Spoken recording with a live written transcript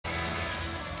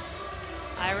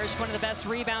Irish, one of the best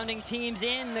rebounding teams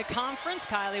in the conference.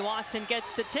 Kylie Watson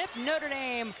gets the tip. Notre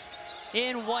Dame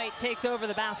in white takes over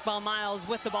the basketball. Miles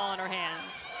with the ball in her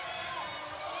hands.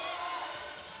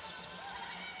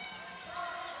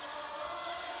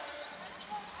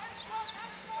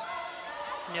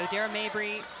 No Dara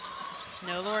Mabry,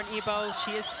 no Lauren Ebo.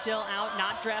 She is still out,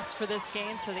 not dressed for this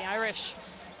game. So the Irish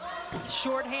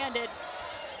short-handed,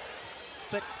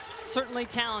 but certainly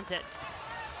talented.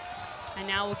 And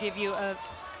now we'll give you a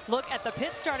look at the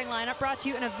Pitt starting lineup, brought to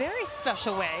you in a very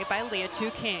special way by Leah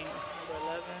Tu King.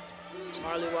 Number 11,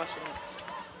 Marley Washington.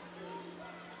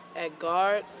 At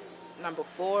guard, number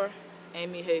 4,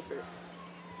 Amy Hayford.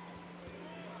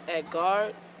 At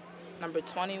guard, number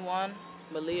 21,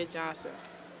 Malia Johnson.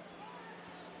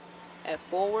 At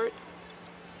forward,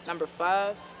 number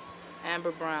 5,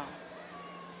 Amber Brown.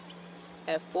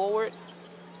 At forward,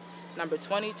 number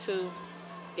 22,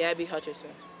 Gabby Hutcherson.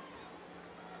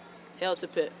 Hail to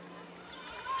Pitt.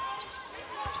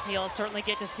 You'll certainly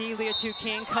get to see Leah Tu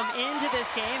King come into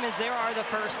this game, as there are the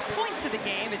first points of the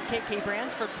game. It's KK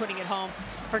Bransford putting it home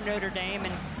for Notre Dame.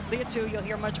 And Leah Tu, you'll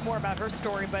hear much more about her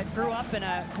story, but grew up in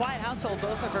a quiet household,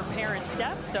 both of her parents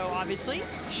deaf, so obviously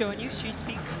showing you she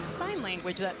speaks sign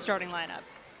language, that starting lineup.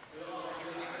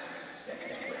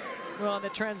 Well, the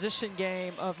transition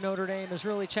game of Notre Dame is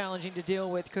really challenging to deal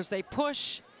with because they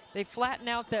push, they flatten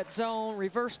out that zone,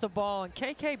 reverse the ball, and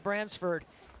KK Bransford,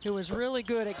 who is really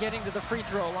good at getting to the free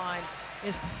throw line,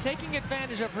 is taking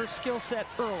advantage of her skill set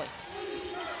early.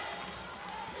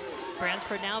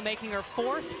 Bransford now making her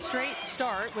 4th straight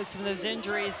start with some of those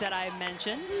injuries that I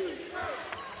mentioned.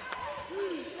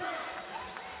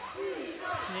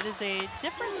 And it is a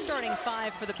different starting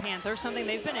 5 for the Panthers, something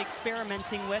they've been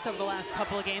experimenting with over the last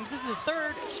couple of games. This is the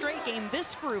 3rd straight game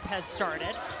this group has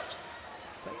started.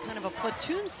 But kind of a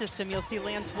platoon system you'll see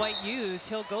Lance White use.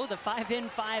 He'll go the 5 in,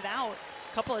 5 out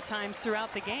a couple of times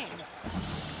throughout the game.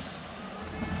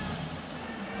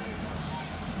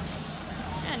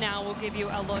 And now we'll give you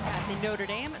a look at the Notre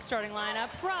Dame starting lineup,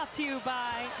 brought to you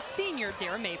by senior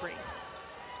Dara Mabry.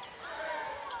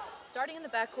 Starting in the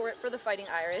backcourt for the Fighting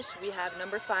Irish, we have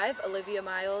number 5, Olivia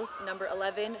Miles, number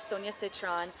 11, Sonia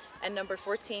Citron, and number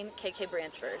 14, KK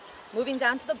Bransford. Moving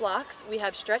down to the blocks, we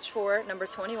have stretch 4, number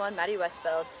 21, Maddy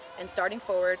Westbeld, and starting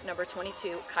forward, number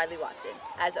 22, Kylie Watson.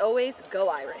 As always, go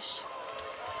Irish.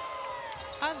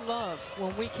 I love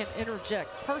when we can interject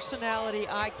personality,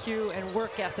 IQ, and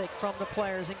work ethic from the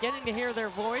players, and getting to hear their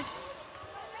voice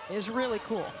is really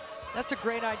cool. That's a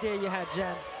great idea you had,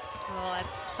 Jen. Well, I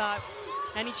thought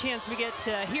any chance we get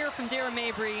to hear from Dara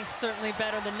Mabry, certainly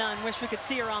better than none. Wish we could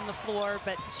see her on the floor,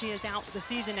 but she is out with a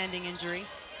season-ending injury.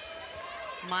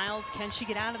 Miles, can she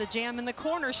get out of the jam in the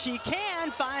corner? She can,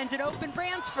 finds an open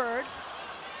Bransford.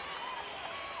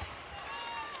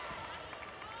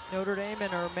 Notre Dame in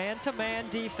her man-to-man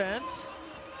defense.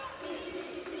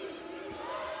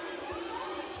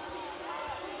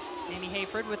 Amy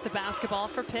Hayford with the basketball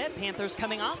for Pitt. Panthers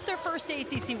coming off their first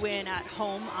ACC win at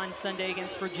home on Sunday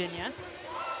against Virginia.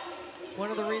 One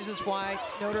of the reasons why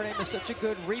Notre Dame is such a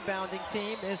good rebounding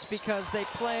team is because they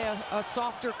play a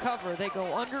softer cover. They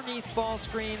go underneath ball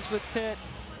screens with Pitt.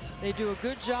 They do a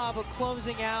good job of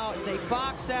closing out. They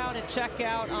box out and check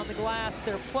out on the glass.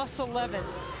 They're plus 11,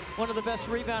 one of the best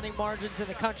rebounding margins in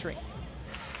the country.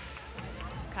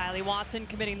 Kylie Watson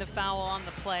committing the foul on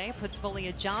the play, puts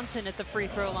Malia Johnson at the free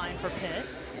throw line for Pitt.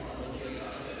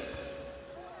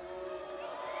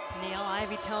 Neil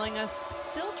Ivey telling us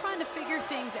still trying to figure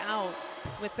things out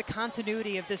with the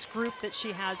continuity of this group that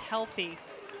she has healthy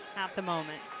at the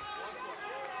moment.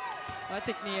 I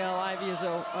think Neil Ivey is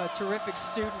a terrific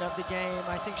student of the game.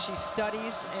 I think she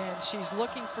studies and she's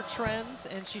looking for trends,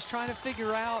 and she's trying to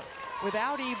figure out,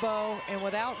 without Ebo and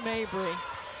without Mabry,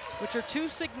 which are 2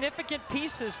 significant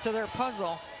pieces to their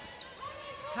puzzle,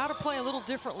 how to play a little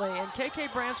differently. And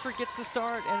KK Bransford gets the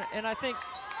start, and I think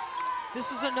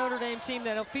this is a Notre Dame team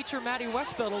that'll feature Maddy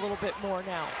Westbeld a little bit more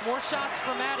now. More shots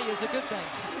for Maddy is a good thing.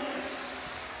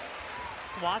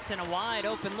 Watson, a wide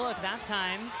open look that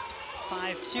time.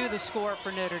 5-2 the score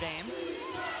for Notre Dame.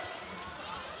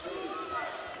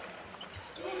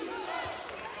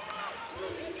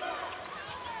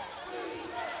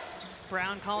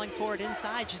 Brown calling for it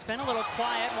inside. She's been a little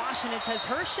quiet. Washington has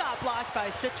her shot blocked by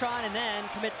Citron and then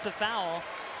commits the foul.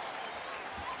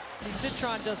 See,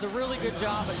 Citron does a really good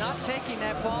job of not taking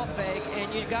that ball fake,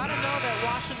 and you got to know that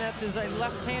Washington is a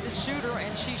left-handed shooter,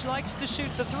 and she likes to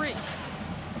shoot the 3.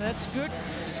 That's good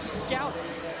scout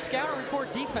and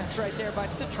report defense right there by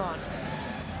Citron.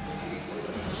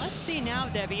 Let's see now,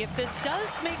 Debbie, if this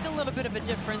does make a little bit of a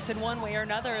difference in one way or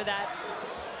another, that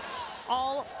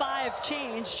all 5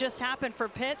 change just happened for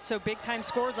Pitt, so big-time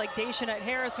scores like Dayshanette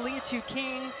Harris, Leah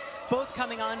King, both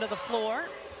coming onto the floor.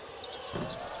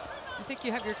 I think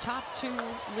you have your top 2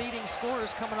 leading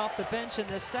scorers coming off the bench in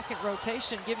this second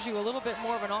rotation. Gives you a little bit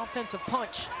more of an offensive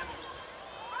punch.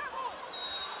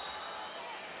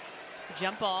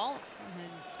 Jump ball,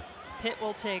 and Pitt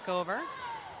will take over.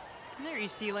 And there you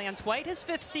see Lance White, his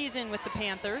 5th season with the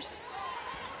Panthers.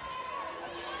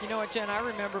 You know what, Jen, I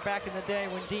remember back in the day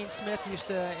when Dean Smith used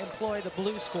to employ the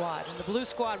blue squad, and the blue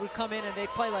squad would come in and they'd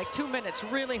play like 2 minutes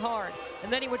really hard,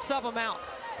 and then he would sub them out,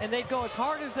 and they'd go as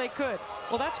hard as they could.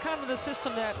 Well, that's kind of the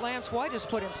system that Lance White has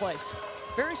put in place.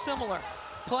 Very similar.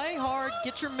 Play hard,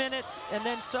 get your minutes, and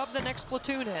then sub the next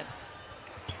platoon in.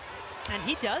 And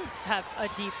he does have a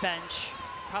deep bench,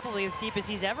 probably as deep as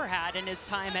he's ever had in his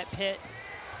time at Pitt.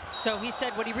 So he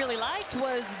said what he really liked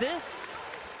was this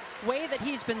way that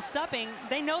he's been subbing.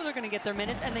 They know they're going to get their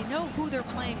minutes, and they know who they're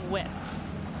playing with.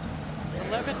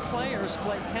 11 players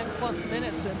played 10+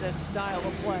 minutes in this style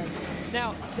of play.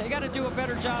 Now, they got to do a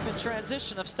better job in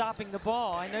transition of stopping the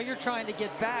ball. I know you're trying to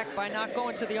get back by not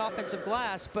going to the offensive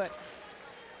glass, but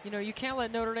you know, you can't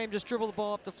let Notre Dame just dribble the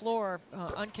ball up the floor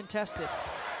uncontested.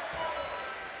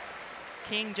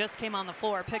 King just came on the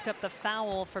floor, picked up the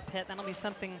foul for Pitt. That'll be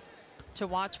something to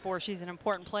watch for. She's an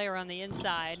important player on the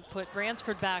inside. Put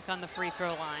Bransford back on the free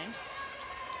throw line.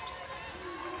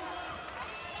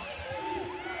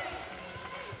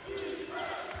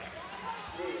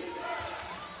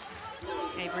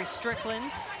 Avery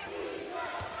Strickland,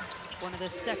 one of the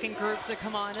second group to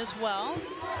come on as well.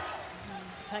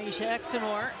 Taisha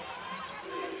Exenor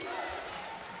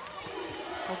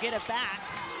will get it back.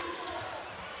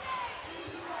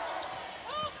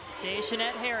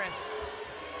 Dayshanette Harris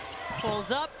pulls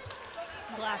up,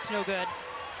 glass no good.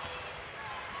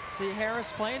 See,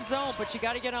 Harris playing zone, but you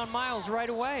got to get on Miles right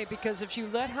away, because if you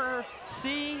let her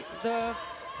see the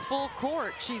full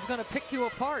court, she's going to pick you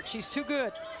apart. She's too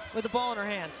good with the ball in her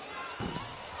hands.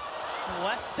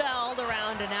 Westbeld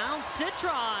around and out.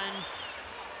 Citron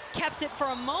kept it for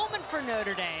a moment for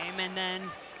Notre Dame, and then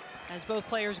as both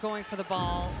players going for the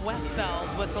ball,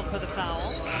 Westbeld whistled for the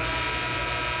foul.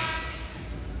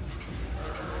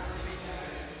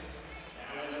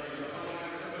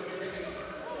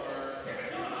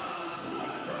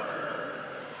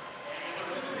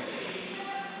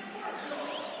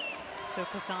 So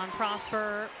Kassan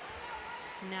Prosper,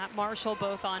 Nat Marshall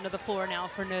both onto the floor now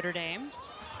for Notre Dame.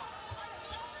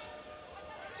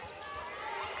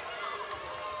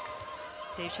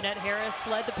 Dayshanette Harris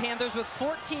led the Panthers with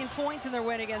 14 points in their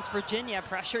win against Virginia,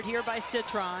 pressured here by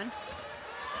Citron.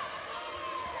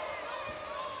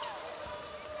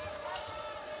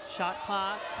 Shot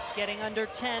clock getting under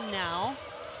 10 now.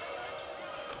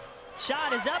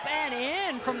 Shot is up and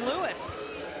in from Lewis.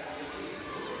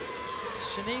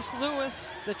 Shanice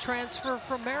Lewis, the transfer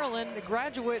from Maryland, the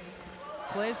graduate,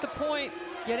 plays the point,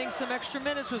 getting some extra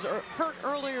minutes, was hurt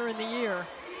earlier in the year.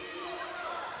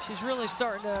 She's really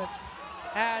starting to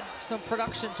add some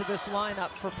production to this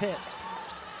lineup for Pitt.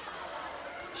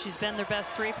 She's been their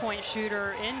best three-point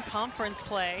shooter in conference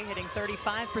play, hitting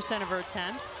 35% of her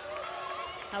attempts.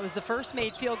 That was the first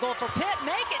made field goal for Pitt.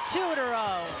 Make it 2 in a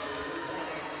row.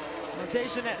 Well,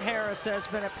 Dayshanette Harris has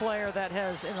been a player that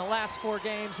has, in the last 4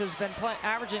 games, has been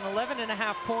averaging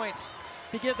 11.5 points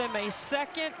to give them a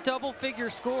second double-figure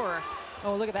score.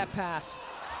 Oh, look at that pass.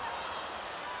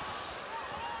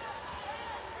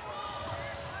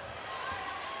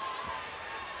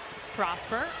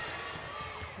 Prosper,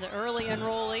 the early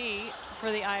enrollee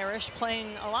for the Irish,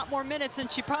 playing a lot more minutes than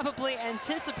she probably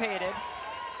anticipated,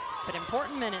 but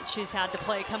important minutes she's had to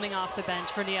play coming off the bench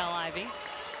for Niele Ivey.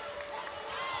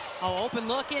 Oh, open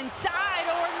look inside,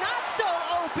 or not so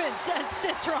open, says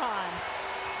Citron.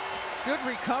 Good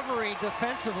recovery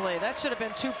defensively. That should have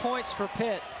been 2 points for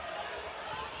Pitt.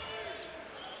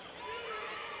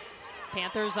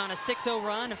 Panthers on a 6-0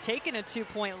 run have taken a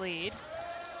 2-point lead.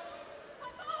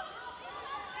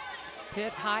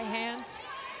 Pitt high hands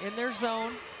in their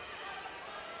zone.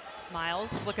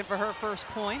 Miles looking for her first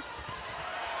points.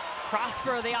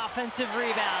 Prosper the offensive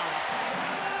rebound.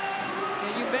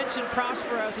 And you mentioned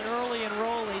Prosper as an early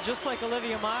enrollee, just like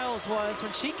Olivia Miles was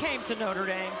when she came to Notre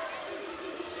Dame.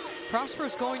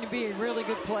 Prosper's going to be a really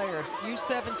good player.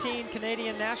 U17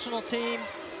 Canadian national team.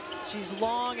 She's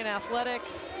long and athletic.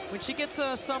 When she gets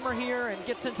a summer here and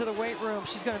gets into the weight room,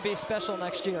 she's going to be special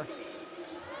next year.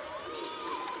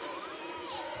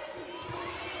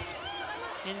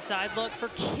 Inside look for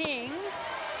King.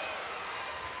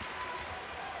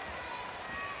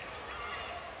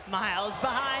 Miles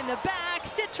behind the back,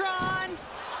 Citron.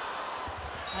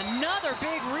 Another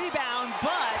big rebound,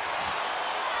 but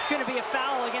It's going to be a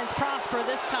foul against Prosper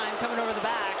this time, coming over the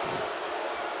back.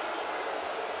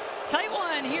 Tight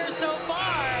one here so far.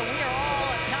 We are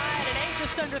all tied at 8,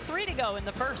 just under 3 to go in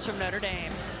the first from Notre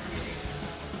Dame.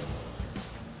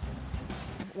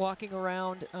 Walking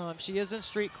around, she is in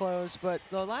street clothes, but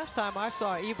the last time I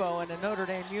saw Ebo in a Notre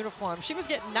Dame uniform, she was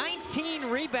getting 19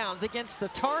 rebounds against the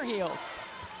Tar Heels.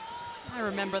 I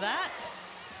remember that.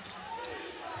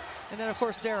 And then, of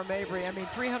course, Dara Mabry. I mean,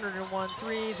 301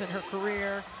 threes in her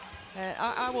career. And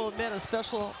I will admit a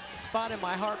special spot in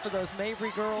my heart for those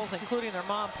Mabry girls, including their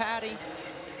mom, Patty.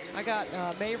 I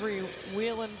got Mabry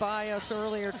wheeling by us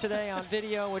earlier today on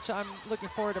video, which I'm looking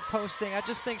forward to posting. I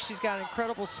just think she's got an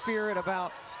incredible spirit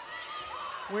about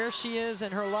where she is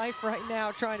in her life right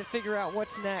now, trying to figure out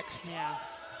what's next. Yeah.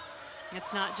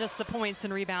 It's not just the points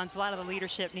and rebounds. A lot of the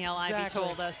leadership, Neil Ivey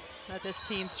told us, that this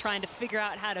team's trying to figure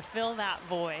out how to fill that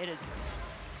void as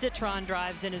Citron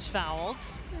drives and is fouled.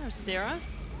 There's Dara.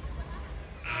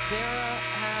 Dara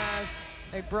has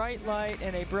a bright light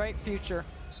and a bright future.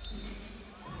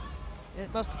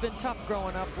 It must have been tough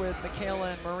growing up with Michaela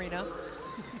and Marina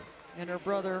and her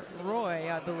brother Roy,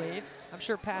 I believe. I'm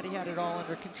sure Patty had it all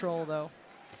under control, though.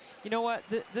 You know what?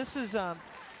 This is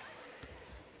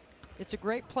it's a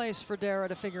great place for Dara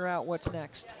to figure out what's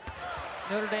next.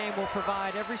 Notre Dame will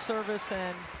provide every service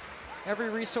and every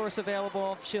resource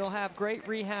available. She'll have great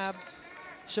rehab.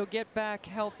 She'll get back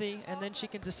healthy, and then she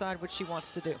can decide what she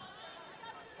wants to do.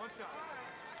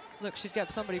 Look, she's got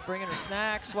somebody bringing her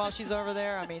snacks while she's over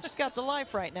there. I mean, she's got the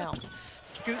life right now.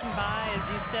 Scooting by,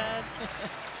 as you said.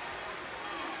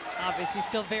 Obviously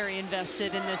still very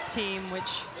invested in this team,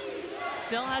 which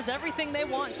still has everything they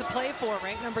want to play for.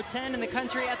 Ranked number 10 in the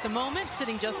country at the moment,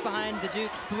 sitting just behind the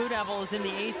Duke Blue Devils in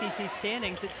the ACC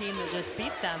standings, a team that just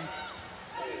beat them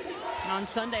on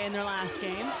Sunday in their last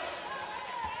game.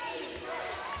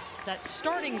 That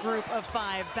starting group of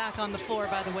 5 back on the floor,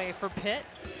 by the way, for Pitt.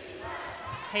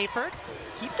 Hayford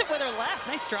keeps it with her left.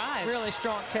 Nice drive. Really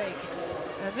strong take.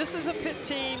 And this is a Pitt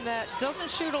team that doesn't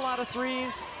shoot a lot of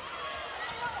threes,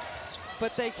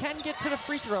 but they can get to the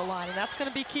free throw line, and that's going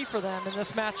to be key for them in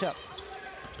this matchup.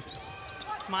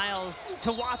 Miles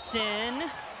to Watson.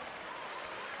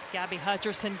 Gabby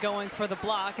Hutcherson going for the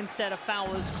block. Instead, a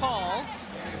foul is called.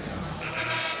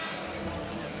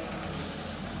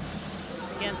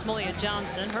 It's against Malia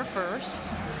Johnson, her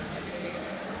first.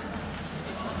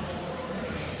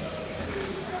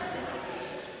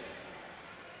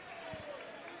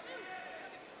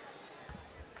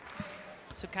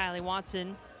 So Kylie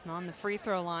Watson on the free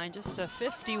throw line, just a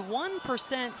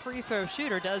 51% free throw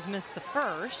shooter, does miss the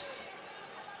first.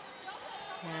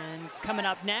 And coming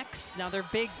up next, another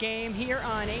big game here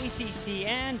on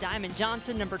ACCN. Diamond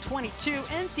Johnson, number 22,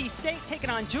 NC State taking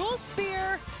on Jewel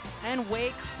Spear and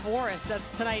Wake Forest.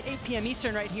 That's tonight, 8 p.m.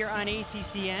 Eastern, right here on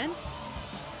ACCN.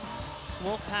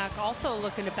 Wolfpack also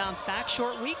looking to bounce back.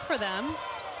 Short week for them.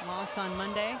 Loss on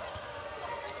Monday.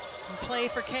 And play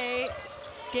for K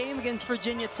game against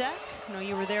Virginia Tech. I know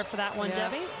you were there for that one, yeah,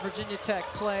 Debbie. Virginia Tech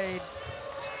played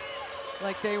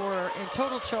like they were in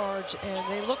total charge, and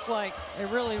they look like a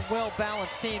really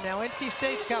well-balanced team. Now, NC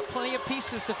State's got plenty of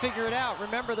pieces to figure it out.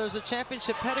 Remember, there's a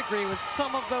championship pedigree with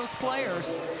some of those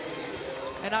players,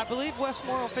 and I believe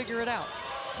Westmore will figure it out.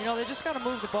 You know, they just got to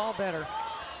move the ball better.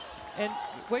 And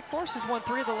Wake Forest has won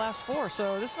 3 of the last 4,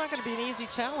 so this is not going to be an easy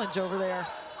challenge over there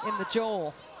in the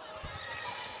Joel.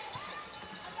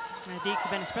 Deeks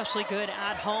have been especially good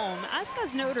at home, as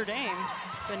has Notre Dame.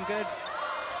 Been good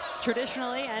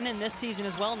traditionally and in this season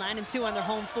as well. 9-2 on their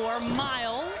home floor.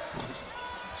 Miles.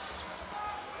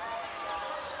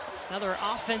 Another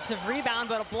offensive rebound,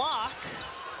 but a block.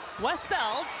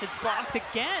 Westbeld, it's blocked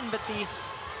again, but the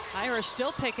Irish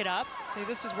still pick it up. See,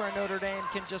 this is where Notre Dame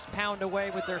can just pound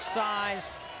away with their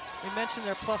size. We mentioned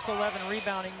their plus 11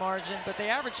 rebounding margin, but they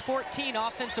average 14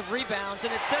 offensive rebounds,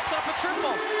 and it sets up a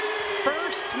triple.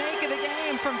 First make of the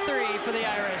game from 3 for the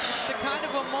Irish. It's the kind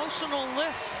of emotional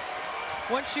lift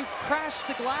once you crash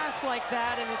the glass like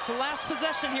that, and it's the last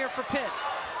possession here for Pitt.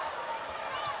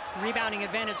 Rebounding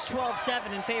advantage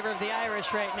 12-7 in favor of the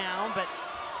Irish right now, but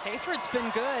Hayford's been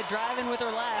good, driving with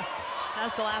her left.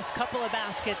 Has the last couple of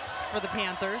baskets for the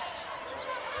Panthers.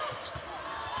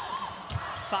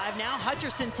 5 now,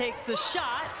 Hutcherson takes the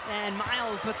shot, and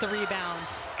Miles with the rebound.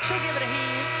 She'll give it a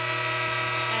heave.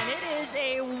 And it is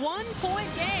a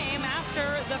 1-point game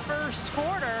after the first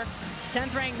quarter.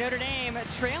 10th ranked Notre Dame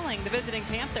trailing the visiting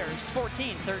Panthers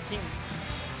 14-13.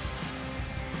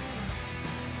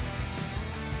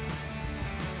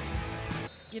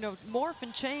 You know, morph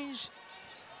and change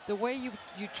the way you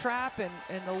trap and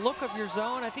the look of your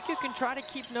zone, I think you can try to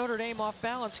keep Notre Dame off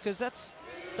balance, because that's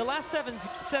the last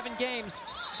seven games,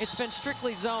 it's been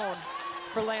strictly zone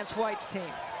for Lance White's team.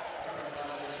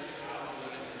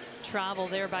 Travel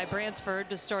there by Bransford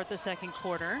to start the second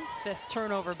quarter. 5th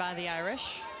turnover by the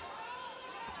Irish.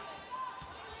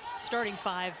 Starting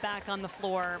 5 back on the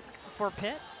floor for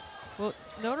Pitt. Well,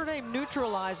 Notre Dame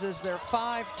neutralizes their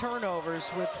 5 turnovers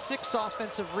with 6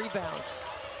 offensive rebounds.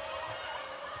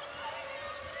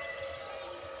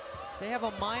 They have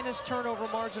a minus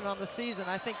turnover margin on the season.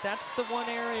 I think that's the one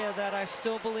area that I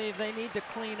still believe they need to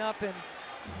clean up and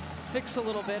fix a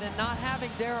little bit. And not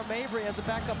having Dara Mabry as a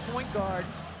backup point guard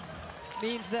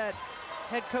means that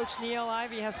head coach Niele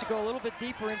Ivey has to go a little bit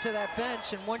deeper into that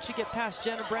bench. And once you get past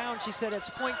Jenna Brown, she said it's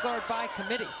point guard by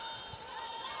committee.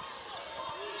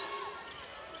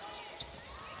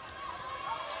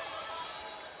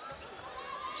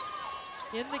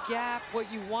 In the gap, what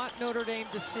you want Notre Dame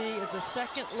to see is a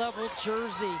second-level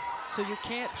jersey, so you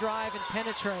can't drive and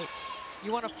penetrate.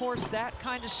 You want to force that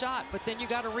kind of shot, but then you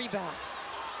got to rebound.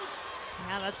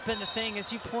 Yeah, that's been the thing,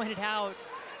 as you pointed out.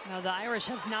 You know, the Irish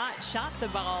have not shot the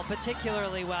ball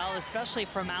particularly well, especially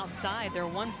from outside. They're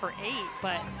 1 for 8,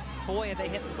 but boy, have they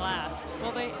hit the glass.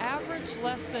 Well, they average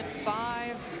less than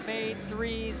 5 made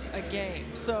threes a game,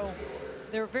 so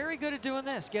they're very good at doing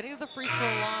this, getting to the free throw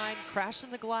line, crashing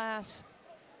the glass.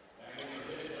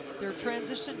 Their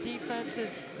transition defense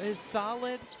is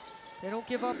solid. They don't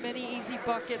give up many easy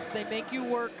buckets. They make you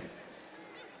work.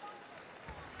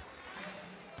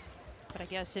 But I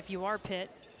guess if you are Pitt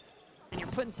and you're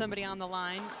putting somebody on the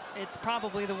line, it's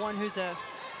probably the one who's a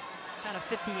kind of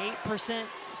 58%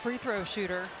 free throw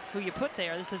shooter who you put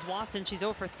there. This is Watson. She's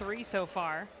 0 for 3 so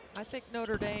far. I think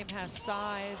Notre Dame has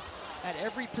size at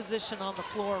every position on the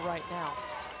floor right now.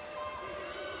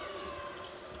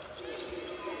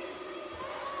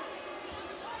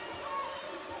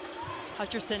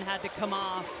 Hutcherson had to come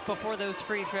off before those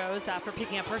free throws after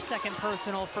picking up her 2nd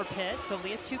personal for Pitt. So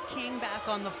Leah King back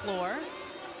on the floor.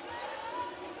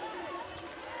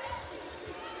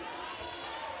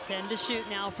 10 to shoot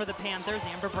now for the Panthers.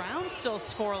 Amber Brown still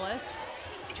scoreless.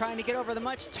 Trying to get over the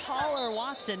much taller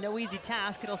Watson. No easy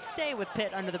task. It'll stay with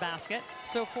Pitt under the basket.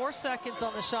 So 4 seconds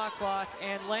on the shot clock,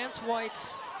 and Lance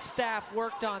White's staff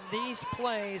worked on these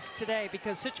plays today,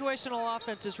 because situational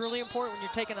offense is really important when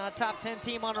you're taking on a top 10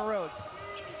 team on the road.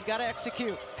 You got to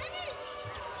execute.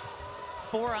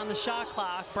 4 on the shot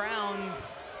clock. Brown,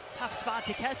 tough spot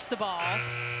to catch the ball.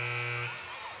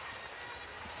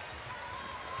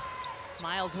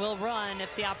 Miles will run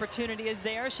if the opportunity is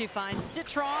there. She finds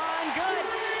Citron, good.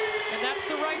 And that's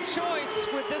the right choice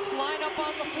with this lineup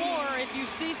on the floor. If you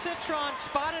see Citron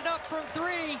spotted up from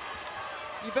 3,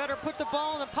 you better put the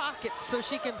ball in the pocket so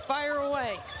she can fire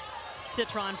away.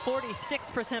 Citron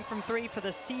 46% from 3 for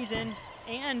the season,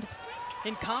 and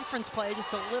in conference play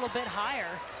just a little bit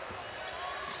higher.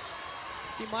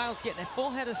 See Miles getting a full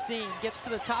head of steam, gets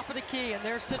to the top of the key, and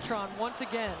there's Citron once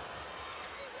again.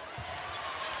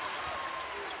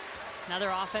 Another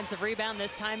offensive rebound.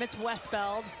 This time it's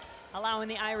Westbeld, allowing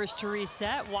the Irish to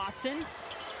reset. Watson,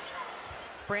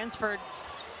 Bransford.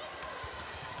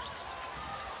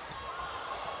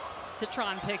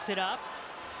 Citron picks it up.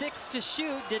 6 to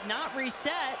shoot, did not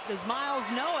reset. Does Miles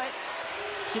know it?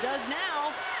 She does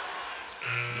now.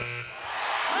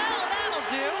 Well, that'll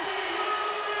do.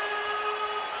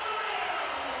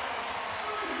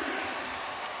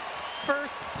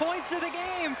 First points of the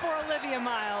game for Olivia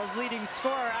Miles, leading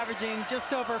scorer, averaging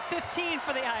just over 15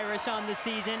 for the Irish on the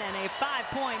season, and a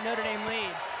 5-point Notre Dame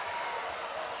lead.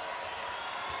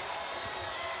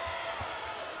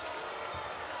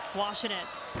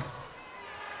 Washenitz.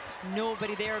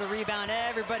 Nobody there to rebound.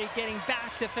 Everybody getting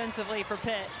back defensively for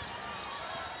Pitt.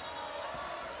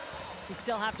 You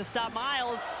still have to stop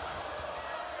Miles.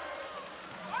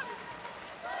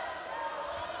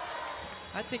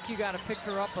 I think you got to pick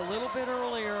her up a little bit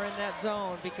earlier in that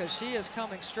zone, because she is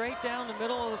coming straight down the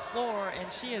middle of the floor,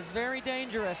 and she is very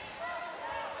dangerous.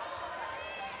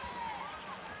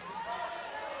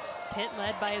 Pitt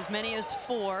led by as many as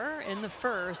 4 in the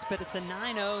first, but it's a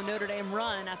 9-0 Notre Dame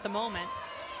run at the moment.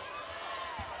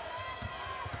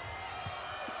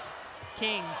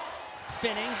 King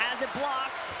spinning, has it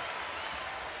blocked.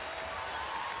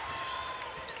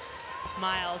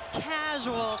 Miles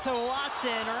casual to Watson,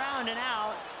 around and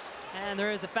out, and there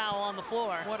is a foul on the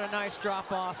floor. What a nice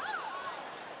drop off.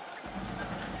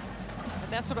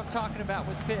 And that's what I'm talking about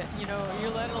with Pitt. You know,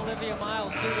 you're letting Olivia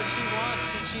Miles do what she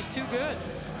wants, and she's too good.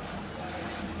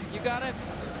 You gotta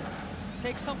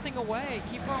take something away.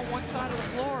 Keep her on one side of the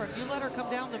floor. If you let her come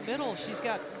down the middle, she's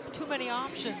got too many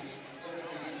options.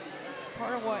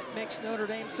 part of what makes Notre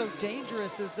Dame so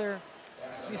dangerous is their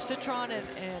Citron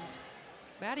and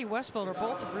Maddy Westbeld are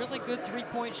both really good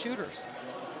three-point shooters.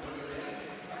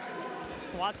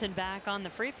 Watson back on the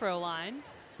free throw line.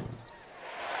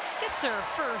 Gets her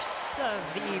first of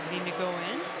the evening to go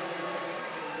in.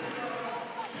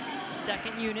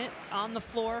 Second unit on the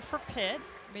floor for Pitt.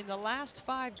 I mean, the last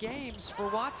 5 games for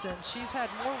Watson, she's had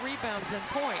more rebounds than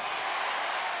points.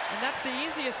 And that's the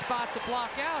easiest spot to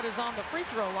block out is on the free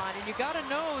throw line. And you got to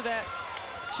know that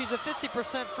she's a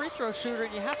 50% free throw shooter,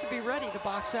 and you have to be ready to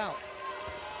box out.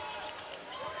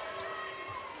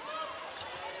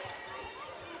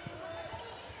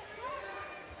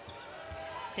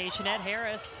 Dayshanette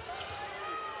Harris.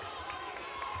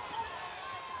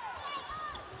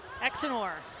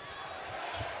 Exenor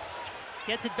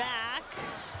gets it back.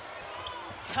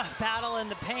 Tough battle in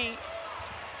the paint.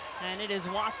 And it is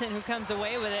Watson who comes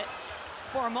away with it.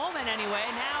 For a moment anyway.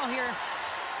 Now here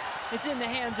it's in the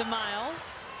hands of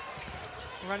Miles.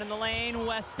 Running the lane,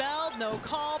 Westbeld, no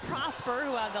call. Prosper,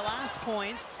 who had the last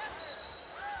points.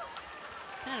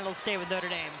 And it'll stay with Notre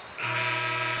Dame.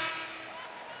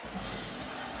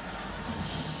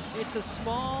 It's a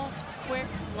small, quick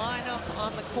lineup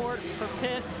on the court for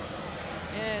Pitt,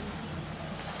 and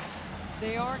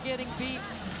they are getting beat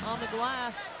on the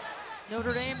glass.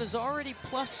 Notre Dame is already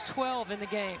plus 12 in the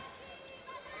game.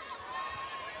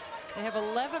 They have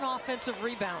 11 offensive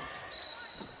rebounds.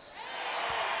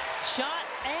 Shot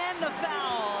and the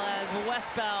foul as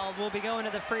Westbeld will be going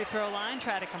to the free throw line,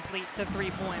 try to complete the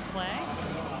three-point play.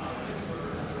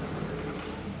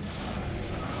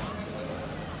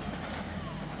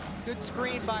 Good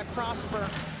screen by Prosper.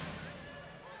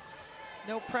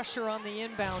 No pressure on the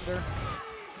inbounder.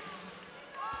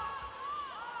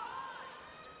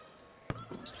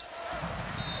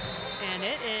 And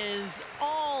it is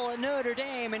all Notre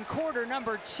Dame in quarter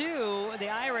number 2. The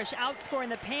Irish outscoring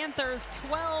the Panthers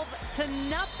 12-0.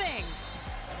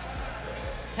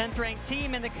 10th ranked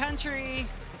team in the country,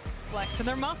 flexing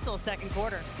their muscle second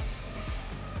quarter.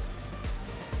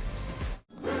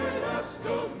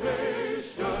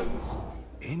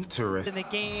 Interesting. In the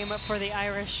game for the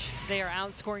Irish, they are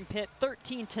outscoring Pitt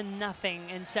 13-0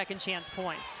 in second chance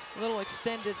points. A little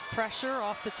extended pressure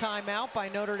off the timeout by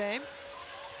Notre Dame.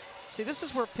 See, this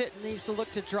is where Pitt needs to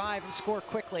look to drive and score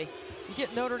quickly. You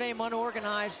get Notre Dame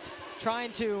unorganized,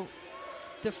 trying to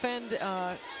defend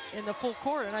in the full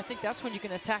court, and I think that's when you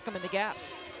can attack them in the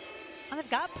gaps. And they've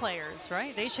got players,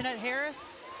 right? Dayshanette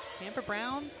Harris, Amber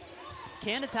Brown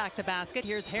can attack the basket.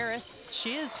 Here's Harris.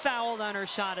 She is fouled on her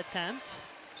shot attempt.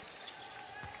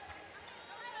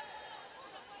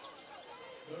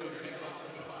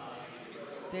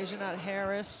 Dayshanette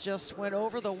Harris just went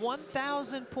over the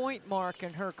 1,000-point mark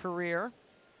in her career.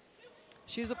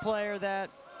 She's a player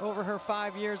that, over her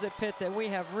 5 years at Pitt, that we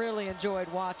have really enjoyed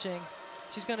watching.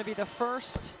 She's going to be the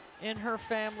first in her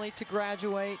family to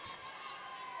graduate.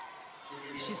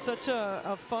 She's such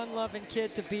a fun-loving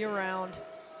kid to be around.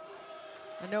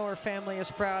 I know her family is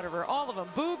proud of her. All of them,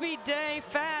 Booby, Day,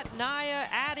 Fat, Naya,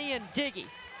 Addie, and Diggy.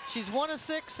 She's one of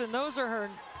 6, and those are her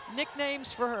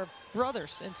nicknames for her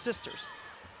brothers and sisters.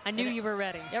 I knew you were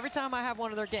ready. Every time I have one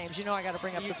of their games, you know I got to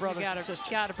bring up the brothers and sisters.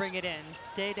 You got to bring it in.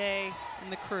 Day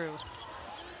and the crew.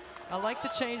 I like the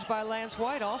change by Lance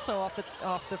White also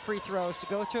off the free throws to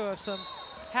go to some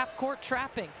half-court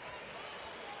trapping.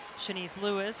 Shanice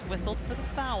Lewis whistled for the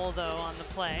foul, though, on the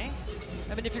play.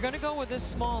 I mean, if you're going to go with this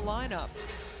small lineup,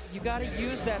 you got to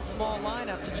use that small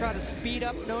lineup to try to speed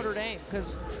up Notre Dame,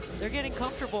 because they're getting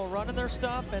comfortable running their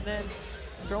stuff and then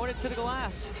throwing it to the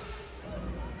glass.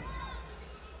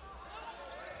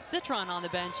 Citron on the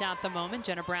bench at the moment.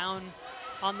 Jenna Brown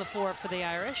on the floor for the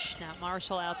Irish. Nat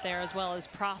Marshall out there, as well as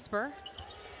Prosper.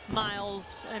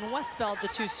 Miles and Westbeld, the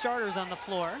 2 starters on the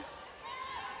floor.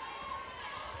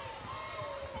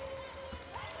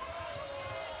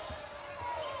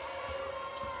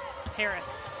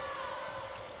 Harris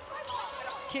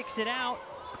kicks it out.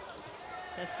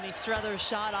 Destiny Struthers'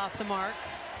 shot off the mark.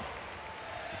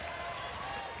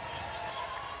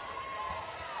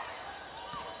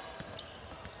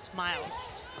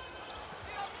 Miles.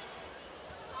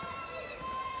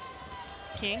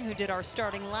 King, who did our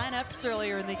starting lineups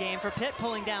earlier in the game for Pitt,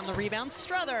 pulling down the rebound.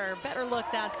 Struther, better look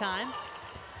that time.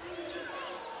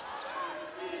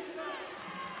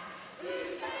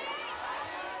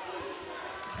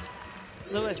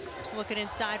 Lewis looking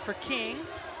inside for King.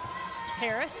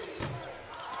 Harris.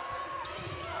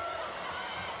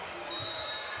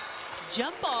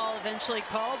 Jump ball eventually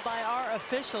called by our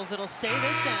officials. It'll stay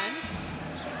this end.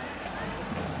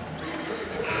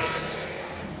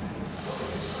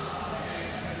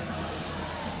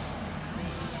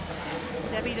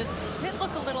 Abby, does Pitt look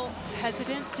a little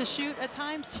hesitant to shoot at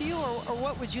times to you, or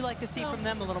what would you like to see from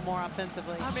them a little more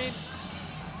offensively? I mean,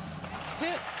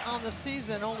 Pitt on the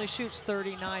season only shoots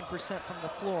 39% from the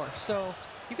floor. So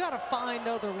you got to find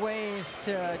other ways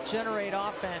to generate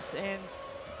offense, and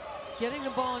getting the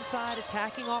ball inside,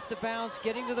 attacking off the bounce,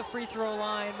 getting to the free throw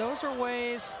line. Those are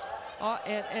ways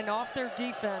and off their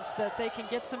defense that they can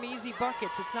get some easy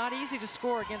buckets. It's not easy to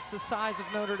score against the size of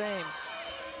Notre Dame.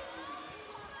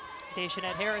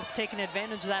 Dayshanette Harris taking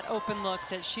advantage of that open look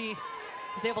that she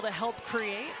was able to help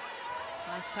create.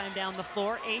 Last time down the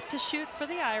floor, 8 to shoot for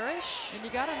the Irish. And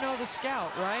you got to know the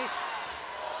scout, right?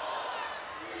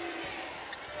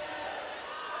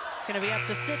 It's going to be up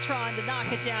to Citron to knock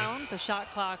it down. The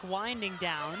shot clock winding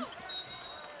down.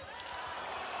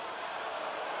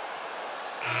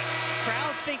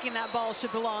 Crowd thinking that ball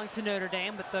should belong to Notre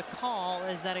Dame, but the call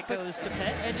is that it goes to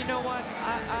Pitt. And you know what?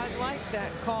 I like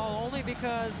that call only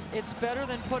because it's better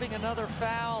than putting another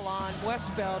foul on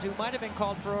Westbeld, who might have been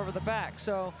called for over the back.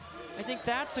 So I think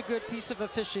that's a good piece of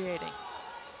officiating.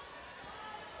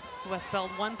 Westbeld,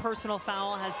 1 personal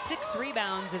foul, has 6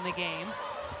 rebounds in the game.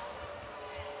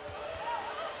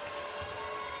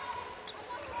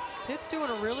 Pitt's doing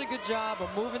a really good job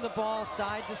of moving the ball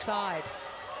side to side.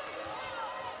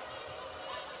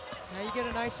 Now you get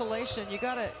an isolation. You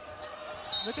got to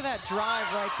look at that drive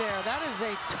right there. That is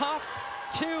a tough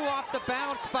 2 off the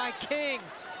bounce by King.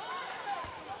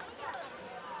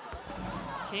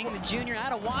 King, the junior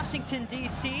out of Washington,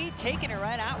 D.C., taking it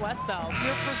right at Westbeld.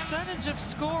 Your percentage of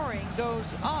scoring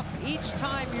goes up each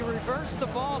time you reverse the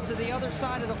ball to the other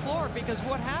side of the floor, because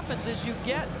what happens is you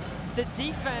get the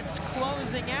defense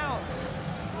closing out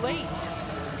late.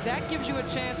 That gives you a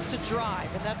chance to drive,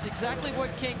 and that's exactly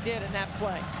what King did in that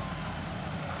play.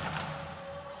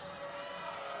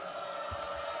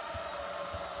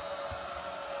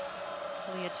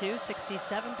 Leah, too,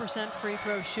 67% free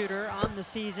throw shooter on the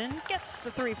season, gets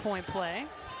the 3-point play.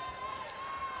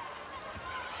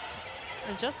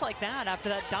 And just like that, after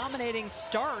that dominating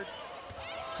start,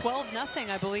 12-0,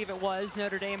 I believe it was,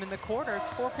 Notre Dame in the quarter, it's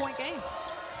a 4-point game.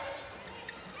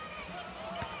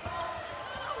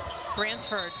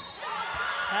 Bransford.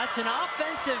 That's an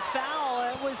offensive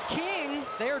foul. It was King.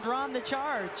 They are drawing the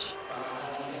charge.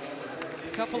 A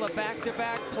couple of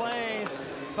back-to-back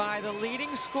plays by the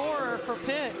leading scorer for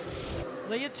Pitt,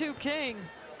 Leah King.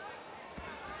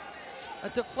 A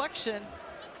deflection. And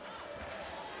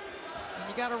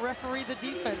you got to referee the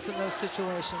defense in those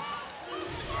situations.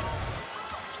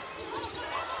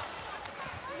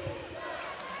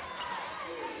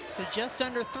 So just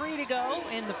under 3 to go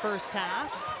in the first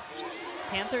half.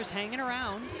 Panthers hanging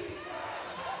around.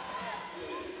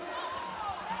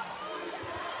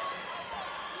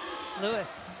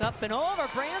 Lewis up and over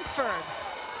Bransford.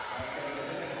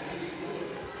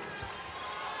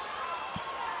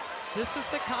 This is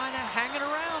the kind of hanging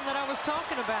around that I was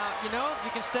talking about. You know, if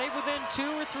you can stay within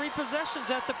 2 or 3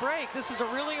 possessions at the break, this is a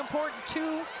really important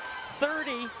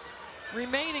 2:30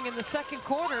 remaining in the second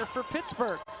quarter for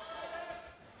Pittsburgh.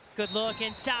 Good look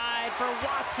inside for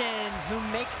Watson, who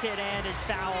makes it and is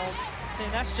fouled. See,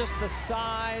 that's just the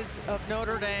size of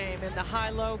Notre Dame in the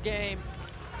high-low game.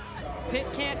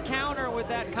 Pitt can't counter with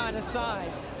that kind of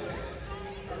size.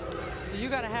 So you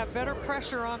got to have better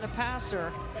pressure on the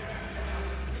passer.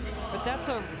 But that's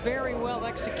a very well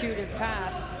executed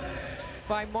pass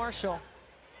by Marshall,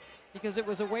 because it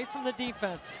was away from the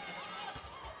defense.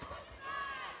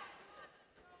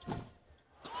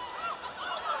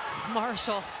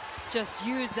 Marshall just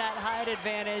used that height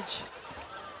advantage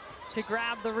to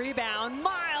grab the rebound.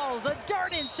 Miles, a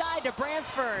dart inside to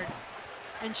Bransford.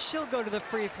 And she'll go to the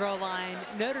free throw line.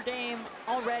 Notre Dame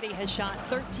already has shot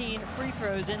 13 free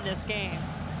throws in this game.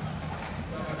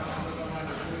 And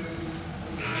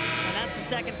that's the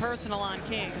second personal on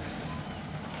King.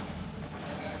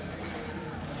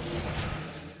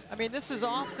 I mean, this is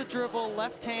off the dribble,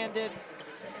 left-handed.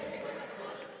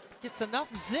 Gets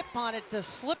enough zip on it to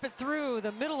slip it through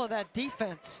the middle of that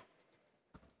defense.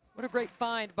 What a great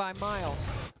find by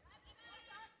Miles.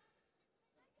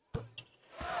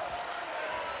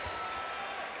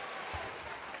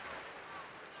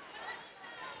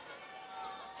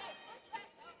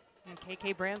 And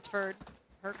KK Bransford,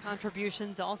 her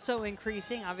contributions also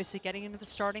increasing, obviously getting into the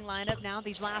starting lineup now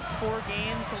these last 4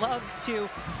 games, loves to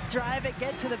drive it,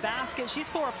 get to the basket. She's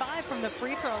 4 or 5 from the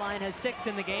free throw line, has 6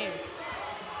 in the game.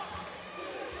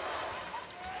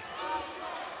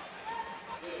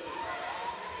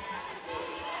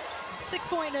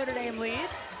 Six-point Notre Dame lead.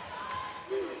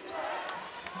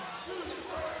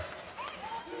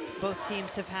 Both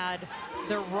teams have had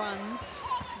their runs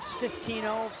It's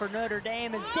 15-0 for Notre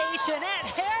Dame as Dayshanette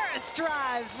Harris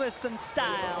drives with some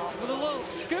style. With a little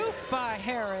scoop by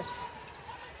Harris.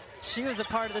 She was a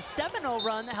part of the 7-0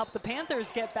 run that helped the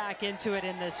Panthers get back into it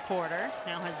in this quarter.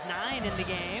 Now has 9 in the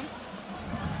game.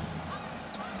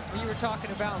 You were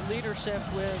talking about leadership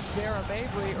with Dara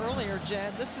Mabry earlier,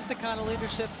 Jen. This is the kind of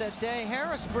leadership that Day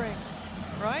Harris brings,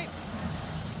 right?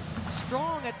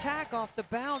 Strong attack off the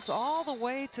bounce all the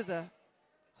way to the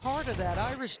heart of that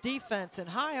Irish defense and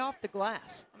high off the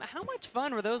glass. How much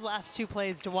fun were those last 2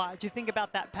 plays to watch? You think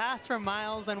about that pass from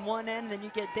Miles on one end, then you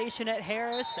get Dayshanette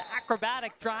Harris, the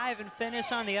acrobatic drive and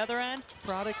finish on the other end.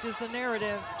 Product is the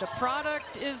narrative. The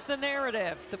product is the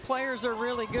narrative. The players are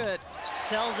really good.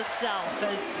 Sells itself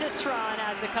as Citron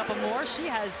adds a couple more. She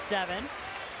has 7.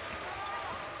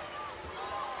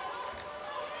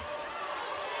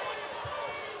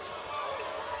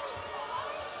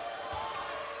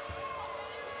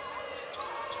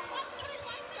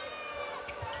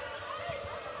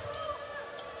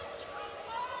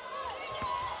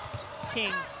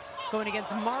 King going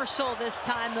against Marshall this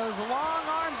time. Those long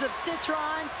arms of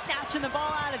Citron snatching the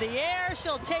ball out of the air.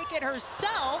 She'll take it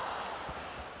herself.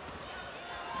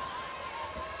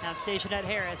 Now it's Dayshanette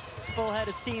Harris, full head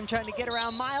of steam trying to get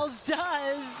around. Miles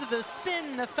does the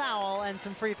spin, the foul, and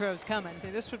some free throws coming. See,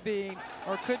 this would be,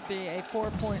 or could be, a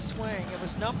 4-point swing. It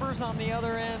was numbers on the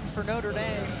other end for Notre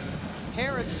Dame.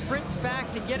 Harris sprints back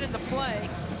to get into play,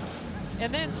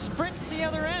 and then sprints the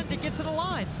other end to get to the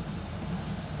line.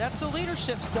 That's the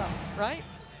leadership stuff, right?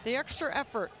 The extra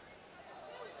effort.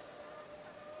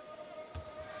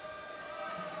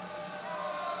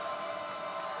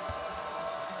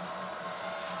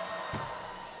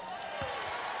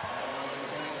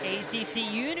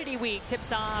 ACC Unity Week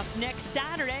tips off next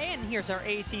Saturday, and here's our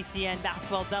ACCN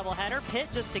basketball doubleheader. Pitt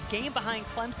just a game behind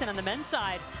Clemson on the men's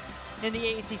side. In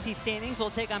the ACC standings, we'll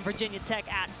take on Virginia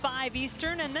Tech at 5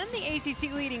 Eastern, and then the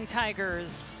ACC leading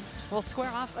Tigers will square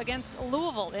off against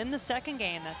Louisville in the second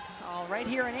game. That's all right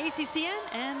here on ACCN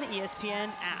and the ESPN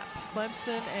app.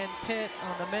 Clemson and Pitt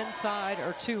on the men's side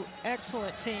are 2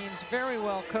 excellent teams, very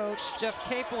well coached. Jeff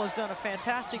Capel has done a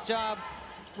fantastic job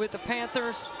with the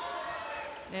Panthers.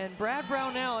 And Brad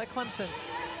Brownell at Clemson.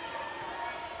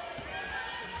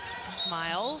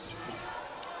 Miles,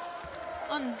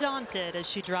 undaunted as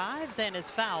she drives and is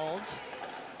fouled.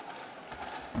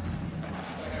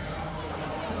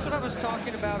 That's what I was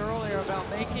talking about earlier, about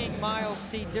making Miles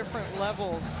see different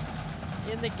levels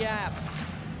in the gaps,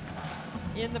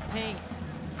 in the paint.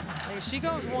 If she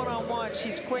goes one-on-one,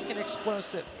 she's quick and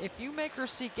explosive. If you make her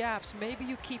see gaps, maybe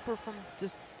you keep her from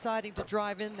deciding to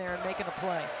drive in there and making a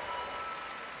play.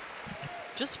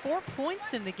 Just 4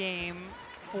 points in the game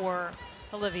for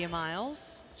Olivia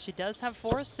Miles. She does have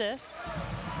 4 assists.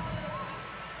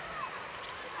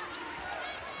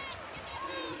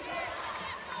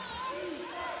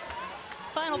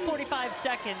 Final 45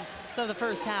 seconds of the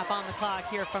first half on the clock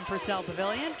here from Purcell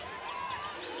Pavilion.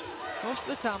 Most of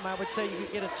the time, I would say you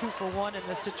could get a 2-for-1 in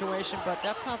this situation, but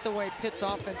that's not the way Pitt's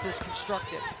offense is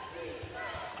constructed.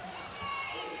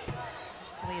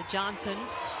 Leah Johnson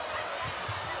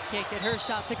can't get her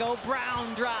shot to go.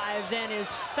 Brown drives and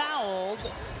is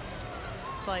fouled.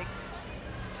 It's like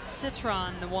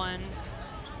Citron, the one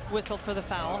whistled for the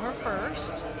foul, her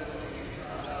first.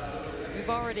 We've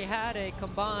already had a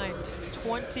combined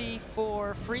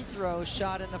 24 free throws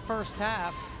shot in the first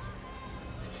half.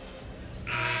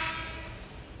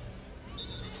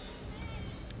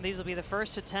 These will be the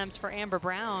first attempts for Amber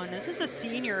Brown. This is a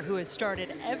senior who has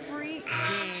started every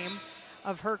game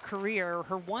of her career,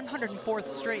 her 104th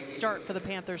straight start for the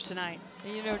Panthers tonight.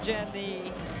 And you know, Jen,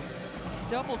 the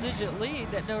double-digit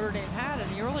lead that Notre Dame had in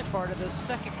the early part of the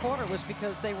second quarter was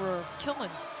because they were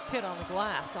killing Pitt on the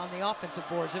glass on the offensive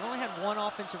boards. They've only had 1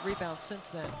 offensive rebound since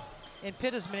then, and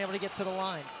Pitt has been able to get to the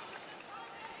line.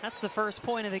 That's the first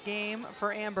point of the game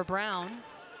for Amber Brown,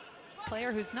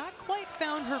 player who's not quite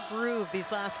found her groove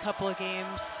these last couple of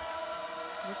games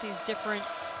with these different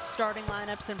starting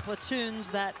lineups and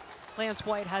platoons that Lance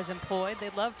White has employed.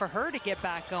 They'd love for her to get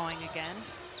back going again.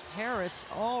 Harris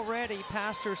already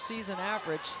past her season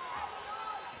average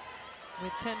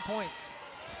with 10 points.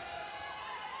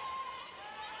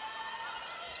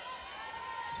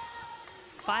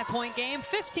 Five-point game,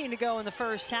 15 to go in the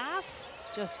first half.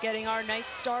 Just getting our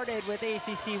night started with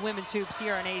ACC Women's Hoops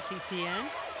here on ACCN.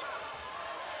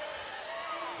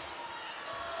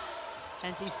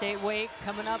 NC State Wake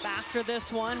coming up after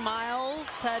this one.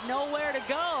 Miles had nowhere to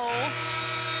go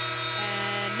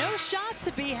and no shot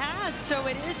to be had, so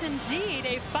it is indeed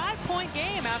a 5-point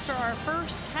game after our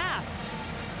first half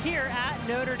here at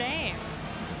Notre Dame.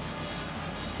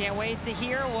 Can't wait to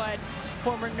hear what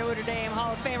Former Notre Dame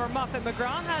Hall of Famer Muffet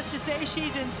McGraw has to say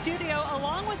she's in studio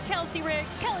along with Kelsey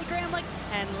Riggs, Kelly Gramlich,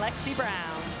 and Lexi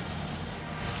Brown.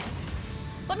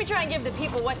 Let me try and give the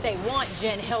people what they want,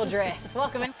 Jen Hildreth.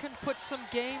 Welcome. You can put some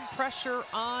game pressure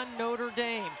on Notre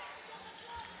Dame.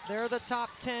 They're the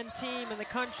top 10 team in the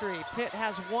country. Pitt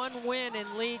has 1 win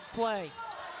in league play.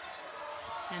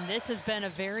 And this has been a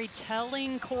very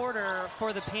telling quarter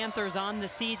for the Panthers on the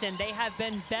season. They have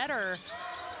been better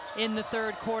in the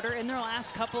third quarter in their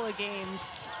last couple of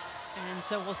games. And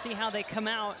so we'll see how they come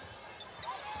out.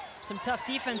 Some tough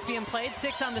defense being played.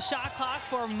 6 on the shot clock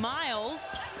for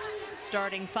Miles.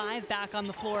 Starting 5 back on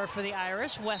the floor for the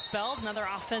Irish. Westbeld, another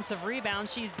offensive rebound.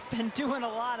 She's been doing a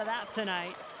lot of that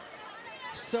tonight.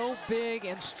 So big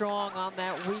and strong on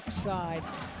that weak side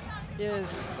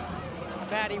is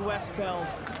Maddy Westbeld.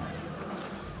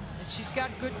 And she's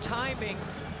got good timing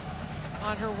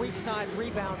on her weak side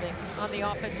rebounding on the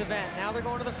offensive end. Now they're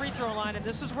going to the free throw line, and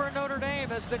this is where Notre Dame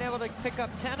has been able to pick up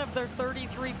 10 of their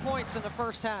 33 points in the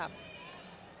first half.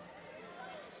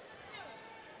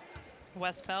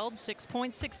 Westbeld,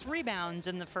 6.6 rebounds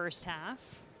in the first half.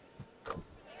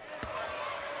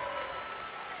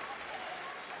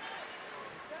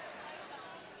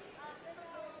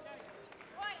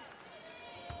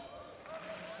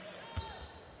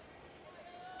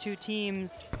 Two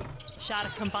teams shot a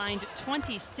combined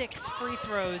 26 free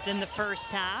throws in the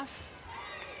first half.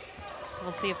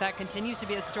 We'll see if that continues to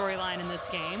be a storyline in this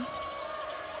game.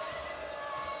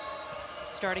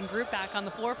 Starting group back on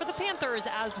the floor for the Panthers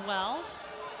as well.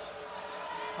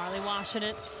 Marley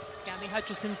Washenitz, Gabby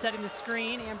Hutcherson setting the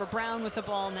screen. Amber Brown with the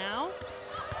ball now.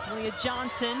 Leah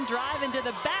Johnson drive into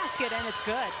the basket, and it's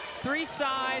good. 3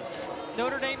 sides.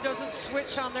 Notre Dame doesn't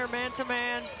switch on their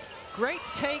man-to-man. Great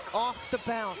take off the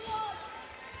bounce.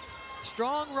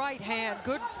 Strong right hand,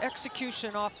 good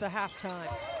execution off the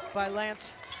halftime by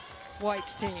Lance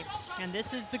White's team. And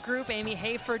this is the group, Amy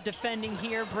Hayford defending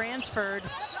here, Bransford,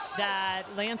 that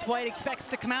Lance White expects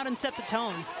to come out and set the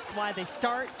tone. That's why they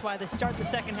start. It's why they start the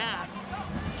second half.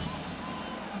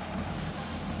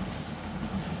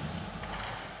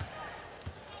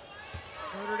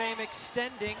 Notre Dame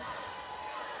extending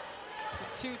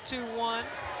to 2-2-1.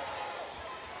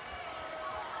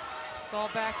 Fall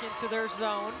back into their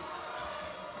zone.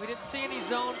 We didn't see any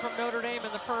zone from Notre Dame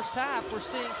in the first half. We're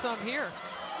seeing some here.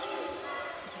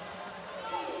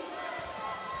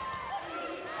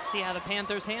 See how the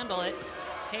Panthers handle it.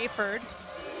 Hayford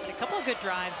had a couple of good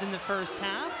drives in the first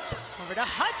half. Over to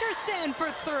Hutcherson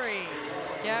for 3.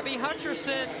 Gabby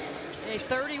Hutcherson, a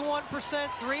 31%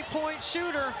 three-point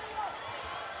shooter.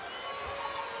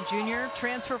 Junior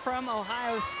transfer from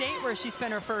Ohio State, where she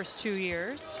spent her first 2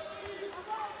 years.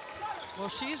 Well,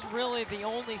 she's really the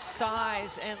only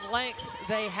size and length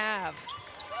they have.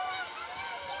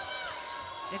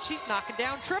 And she's knocking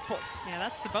down triples. Yeah,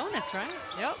 that's the bonus, right?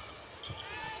 Yep.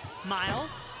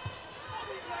 Miles.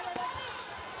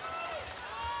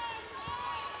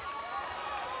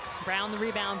 Brown the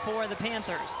rebound for the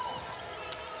Panthers.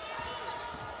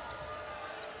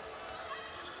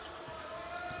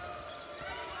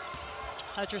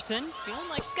 Hutcherson feeling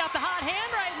like she's got the hot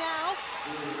hand right now.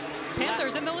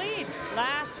 Panthers in the lead.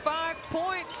 Last 5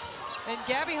 points, and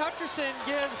Gabby Hutcherson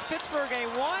gives Pittsburgh a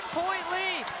 1-point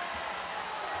lead.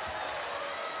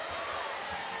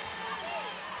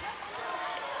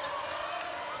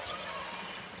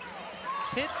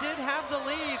 Pitt did have the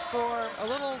lead for a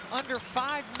little under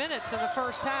 5 minutes in the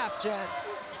first half, Jen.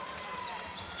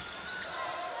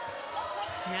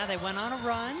 Yeah, they went on a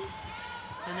run,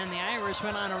 and then the Irish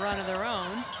went on a run of their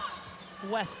own.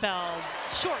 Westbeld,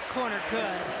 short corner,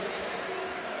 good.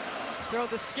 Throw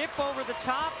the skip over the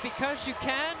top because you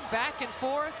can, back and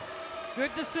forth.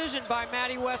 Good decision by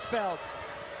Maddy Westbeld.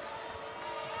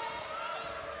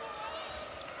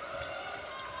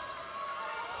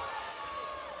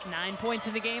 Nine points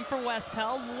in the game for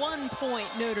Westbeld, 1 point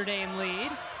Notre Dame lead.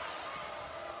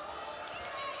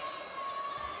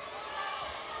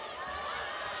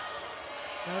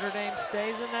 Notre Dame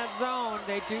stays in that zone.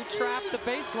 They do trap the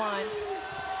baseline.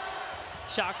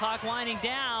 Shot clock winding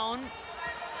down.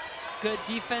 Good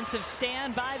defensive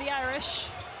stand by the Irish.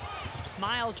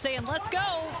 Miles saying, let's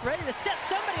go. Ready to set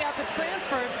somebody up. It's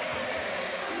Bransford.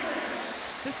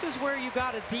 This is where you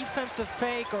got a defensive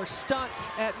fake or stunt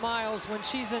at Miles when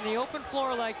she's in the open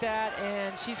floor like that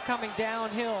and she's coming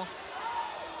downhill.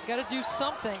 You got to do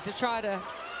something to try to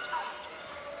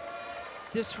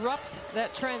disrupt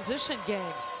that transition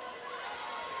game.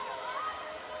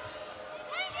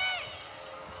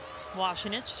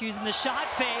 Washenitz using the shot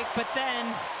fake, but then,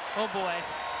 oh boy,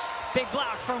 big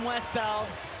block from Westbeld.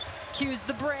 Cues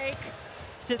the break.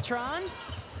 Citron,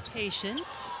 patient.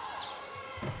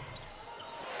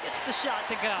 gets the shot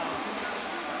to go.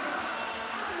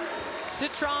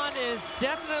 Citron is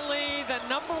definitely the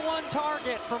 #1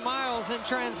 target for Miles in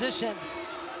transition.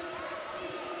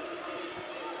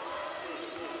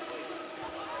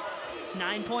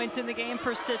 Nine points in the game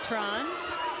for Citron.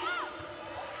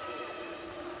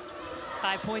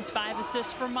 5 points, 5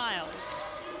 assists for Miles.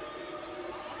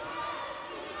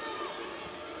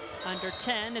 Under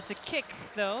 10, it's a kick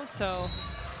though, so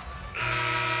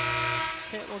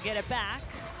Pitt will get it back.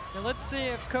 Now let's see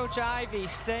if Coach Ivy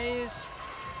stays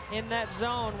in that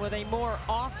zone with a more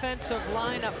offensive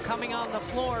lineup coming on the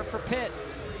floor for Pitt.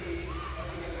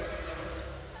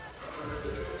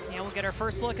 Yeah, we'll get our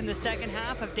first look in the second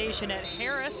half of Dayshanette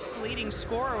Harris, leading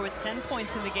scorer with 10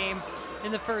 points in the game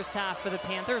in the first half for the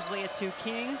Panthers. Leah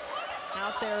King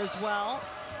out there as well.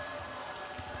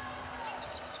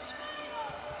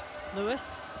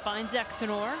 Lewis finds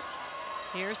Exenor.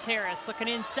 Here's Harris looking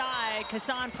inside.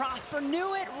 Kassan Prosper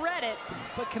knew it, read it,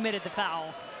 but committed the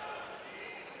foul.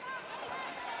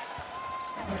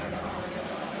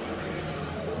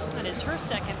 That is her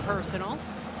second personal.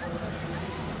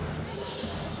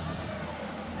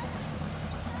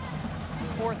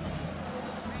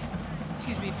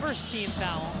 First team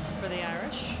foul for the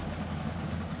Irish.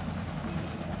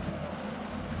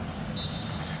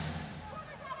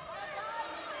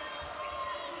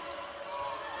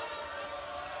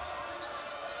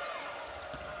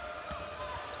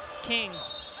 King.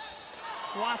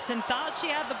 Watson thought she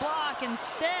had the block.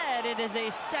 Instead, it is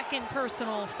a second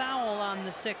personal foul on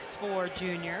the 6'4"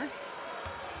 junior.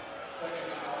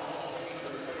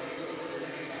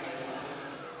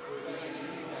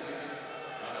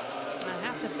 I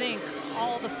have to think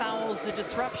all the fouls, the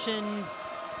disruption,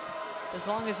 as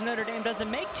long as Notre Dame doesn't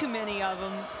make too many of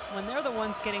them, when they're the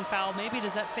ones getting fouled, maybe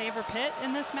does that favor Pitt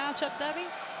in this matchup, Debbie?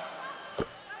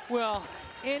 Well,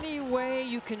 any way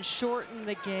you can shorten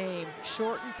the game,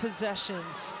 shorten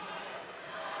possessions,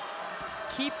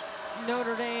 keep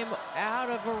Notre Dame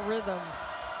out of a rhythm.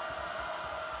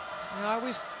 You know, I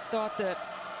always thought that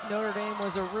Notre Dame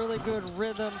was a really good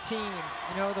rhythm team,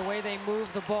 you know, the way they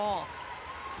move the ball.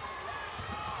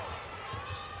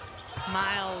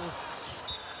 Miles.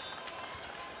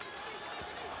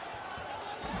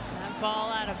 That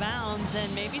ball out of bounds,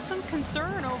 and maybe some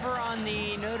concern over on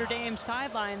the Notre Dame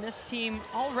sideline. This team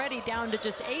already down to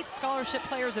just 8 scholarship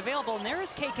players available, and there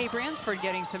is KK Bransford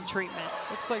getting some treatment.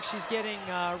 Looks like she's getting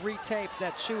retaped.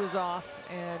 That shoe is off,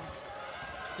 and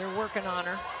they're working on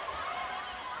her.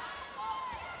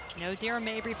 No Dara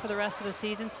Mabry for the rest of the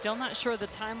season. Still not sure the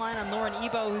timeline on Lauren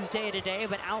Ebo, who's day-to-day,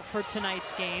 but out for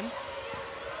tonight's game.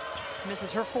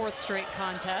 Misses her 4th straight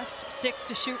contest. 6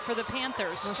 to shoot for the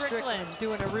Panthers. Strickland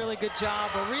doing a really good job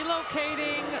of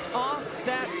relocating off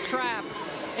that trap.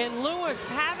 And Lewis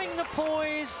having the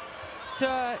poise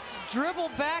to dribble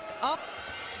back up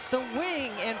the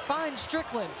wing and find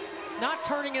Strickland, not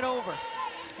turning it over.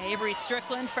 Avery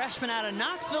Strickland, freshman out of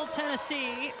Knoxville,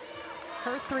 Tennessee.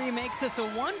 Her 3 makes this a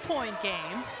 1-point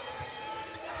game.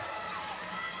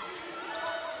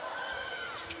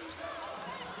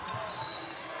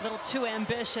 A little too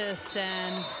ambitious,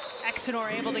 and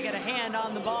Exenor able to get a hand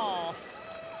on the ball.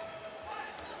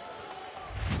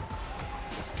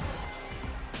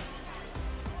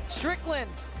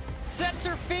 Strickland sets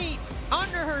her feet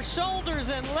under her shoulders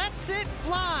and lets it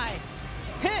fly.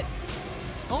 Pitt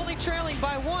only trailing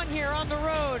by 1 here on the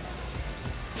road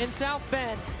in South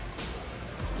Bend.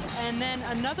 And then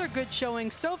another good showing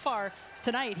so far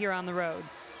tonight here on the road.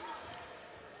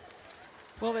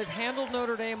 Well, they've handled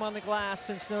Notre Dame on the glass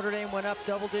since Notre Dame went up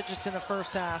double digits in the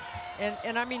first half.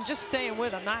 And I mean, just staying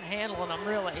with them, not handling them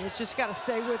really. It's just got to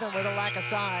stay with them with a lack of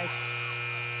size.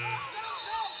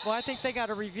 Well, I think they got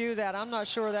to review that. I'm not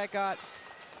sure that got,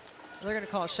 they're going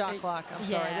to call a shot clock. I'm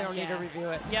sorry, they don't need to review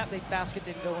it. Yep. The basket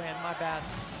didn't go in, my bad.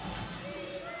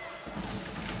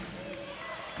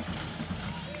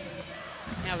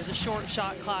 Now it was a short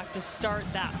shot clock to start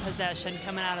that possession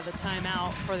coming out of the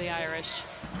timeout for the Irish.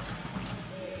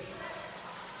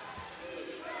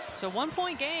 So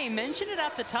 1-point game, mentioned it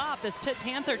at the top, this Pitt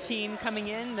Panther team coming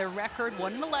in, their record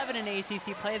 1-11 in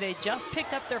ACC play. They just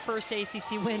picked up their first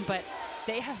ACC win, but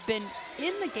they have been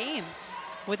in the games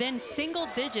within single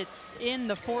digits in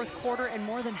the 4th quarter and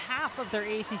more than half of their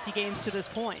ACC games to this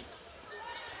point.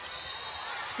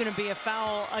 It's going to be a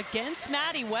foul against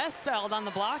Maddy Westbeld on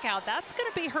the block out. That's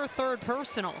going to be her 3rd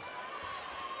personal.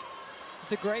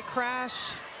 It's a great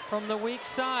crash from the weak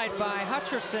side by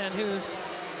Hutcherson, who's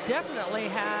definitely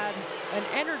had an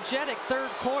energetic 3rd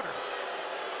quarter.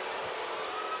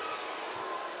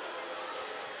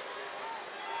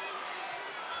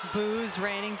 Boos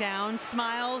raining down,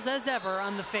 smiles as ever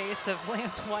on the face of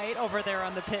Lance White over there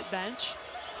on the Pitt bench.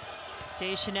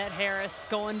 Dayshanette Harris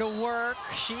going to work.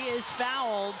 She is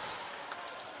fouled.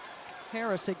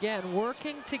 Harris again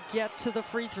working to get to the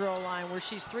free throw line where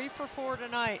she's 3 for 4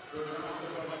 tonight.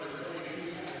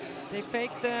 They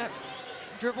fake the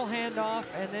dribble handoff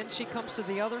and then she comes to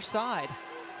the other side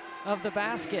of the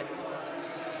basket.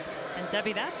 And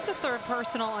Debbie, that's the third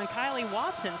personal on Kylie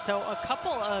Watson. So a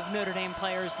couple of Notre Dame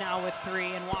players now with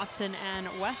 3 in Watson and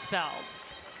Westbeld.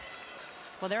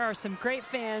 Well, there are some great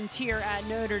fans here at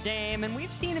Notre Dame, and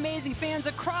we've seen amazing fans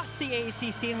across the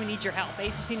ACC, and we need your help.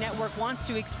 ACC Network wants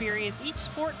to experience each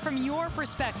sport from your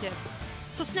perspective.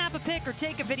 So snap a pic or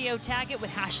take a video, tag it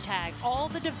with hashtag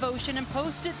 #AllTheDevotion and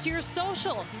post it to your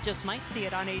social. You just might see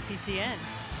it on ACCN.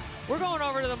 We're going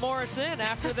over to the Morris Inn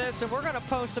after this, and we're going to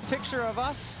post a picture of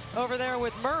us over there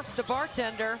with Murph, the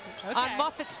bartender, on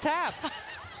Muffet's Tap.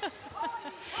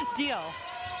 Deal.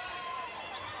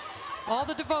 All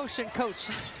the devotion, Coach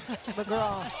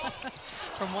McGraw.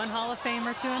 From one Hall of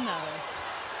Famer to another.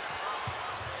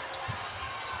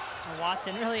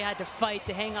 Watson really had to fight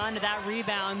to hang on to that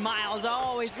rebound. Miles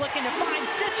always looking to find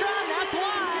Citron, that's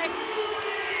why.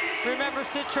 Remember,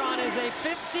 Citron is a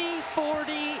 50,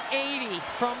 40, 80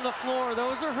 from the floor.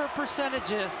 Those are her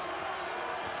percentages.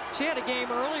 She had a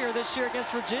game earlier this year against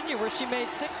Virginia where she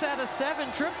made 6 out of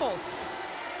 7 triples.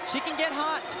 She can get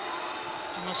hot.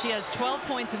 Well, she has 12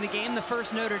 points in the game, the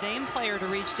first Notre Dame player to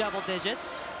reach double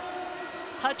digits.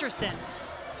 Hutcherson.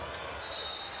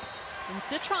 And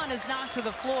Citron is knocked to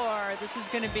the floor. This is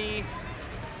going to be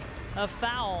a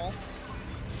foul.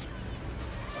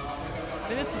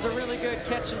 And this is a really good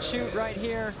catch and shoot right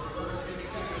here.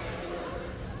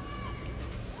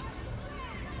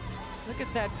 Look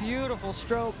at that beautiful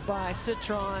stroke by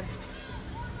Citron.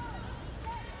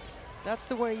 That's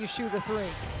the way you shoot a 3.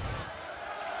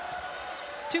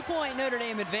 2-point Notre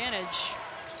Dame advantage.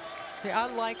 Yeah,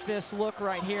 I like this look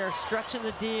right here, stretching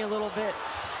the D a little bit.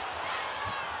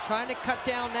 Trying to cut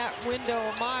down that window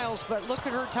of Miles, but look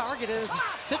at her target is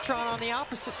Citron on the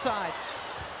opposite side.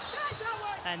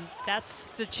 And that's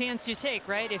the chance you take,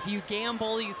 right? If you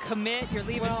gamble, you commit, you're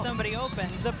leaving somebody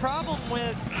open. The problem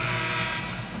with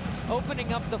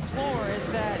opening up the floor is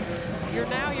that you're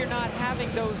not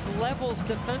having those levels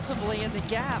defensively in the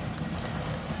gap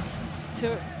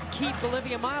to keep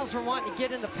Olivia Miles from wanting to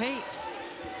get in the paint.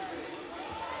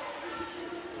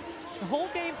 The whole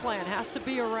game plan has to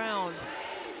be around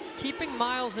keeping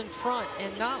Miles in front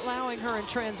and not allowing her in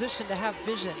transition to have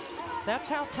vision. That's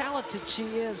how talented she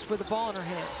is with the ball in her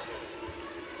hands.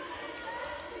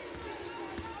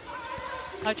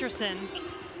 Hutcherson.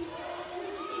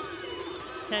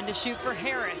 10 to shoot for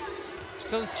Harris.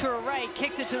 Goes to her right,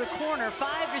 kicks it to the corner.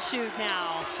 5 to shoot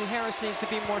now. See, Harris needs to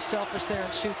be more selfish there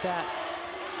and shoot that.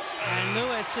 And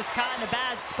Lewis just caught in a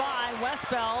bad spot.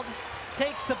 Westbeld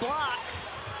takes the block.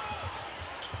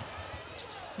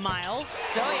 Miles,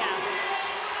 Sonia.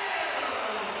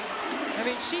 I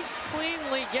mean, she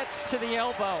cleanly gets to the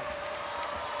elbow.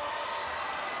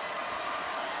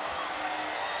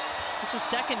 Which is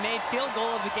second made field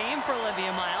goal of the game for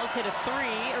Olivia Miles. Hit a 3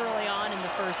 early on in the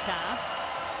first half.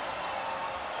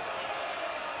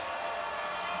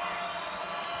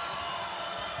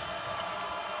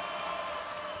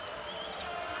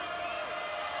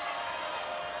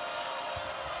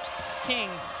 King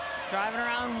driving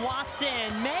around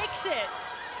Watson, makes it.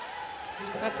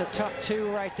 That's a tough 2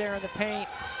 right there in the paint.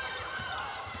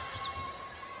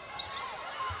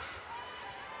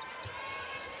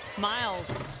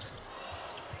 Miles.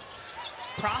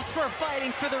 Prosper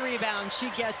fighting for the rebound. She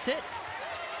gets it.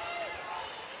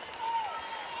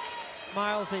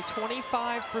 Miles, a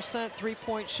 25%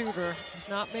 three-point shooter. Has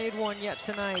not made one yet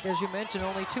tonight. As you mentioned,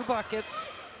 only 2 buckets.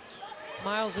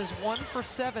 Miles is 1 for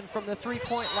 7 from the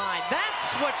three-point line.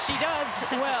 That's what she does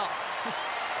well.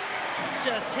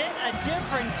 Just hit a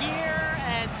different gear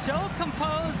and so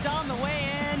composed on the way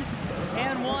in,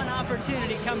 and one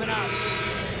opportunity coming up.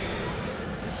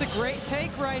 It's a great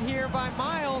take right here by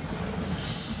Miles.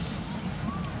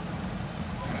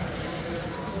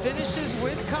 Finishes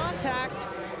with contact.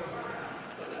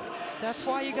 That's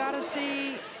why you got to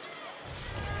see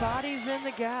bodies in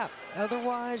the gap.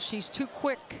 Otherwise, she's too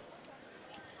quick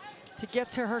to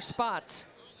get to her spots.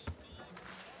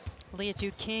 Leah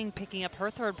Jude King picking up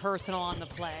her 3rd personal on the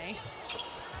play.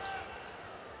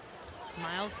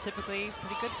 Miles, typically a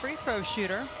pretty good free throw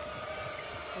shooter,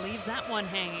 leaves that one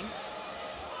hanging.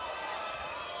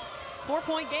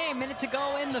 4-point game, minute to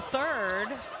go in the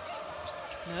 3rd.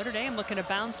 Notre Dame looking to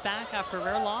bounce back after a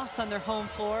rare loss on their home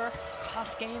floor.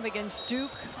 Tough game against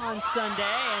Duke on Sunday,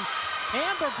 and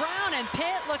Amber Brown and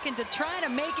Pitt looking to try to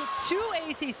make it 2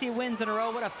 ACC wins in a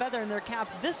row. What a feather in their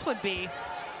cap this would be.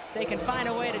 They can find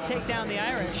a way to take down the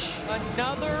Irish.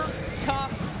 Another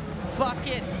tough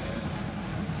bucket.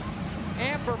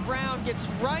 Amber Brown gets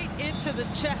right into the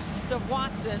chest of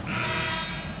Watson.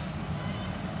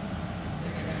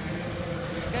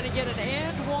 Gonna get an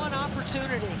and one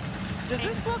opportunity. Does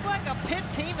this look like a Pitt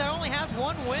team that only has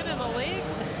 1 win in the league?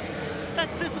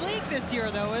 That's this league this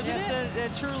year, though, isn't yes, it?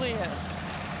 It truly is.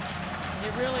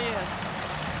 It really is.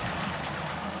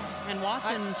 And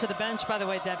Watson to the bench, by the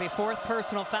way, Debbie. 4th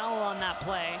personal foul on that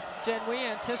play. Jen, we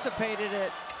anticipated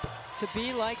it to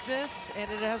be like this, and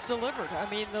it has delivered. I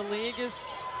mean, the league is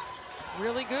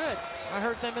really good. I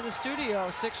heard them in the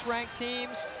studio, 6 ranked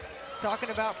teams, talking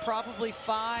about probably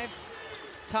 5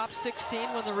 top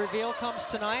 16 when the reveal comes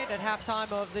tonight at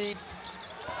halftime of the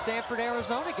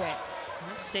Stanford-Arizona game.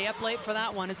 Stay up late for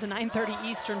that one. It's a 9:30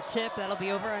 Eastern tip. That'll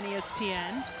be over on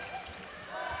ESPN.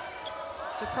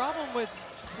 The problem with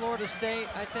Florida State,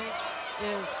 I think,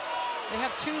 is they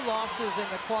have 2 losses in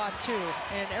the quad 2,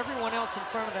 and everyone else in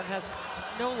front of them has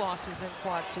no losses in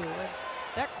quad 2. And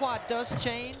that quad does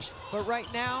change, but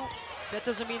right now, that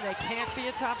doesn't mean they can't be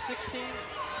a top 16.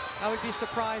 I would be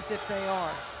surprised if they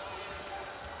are.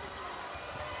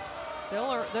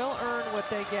 They'll earn what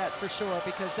they get for sure,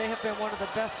 because they have been one of the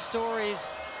best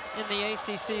stories in the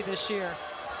ACC this year.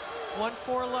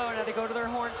 1-4 low, now they go to their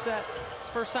horn set. It's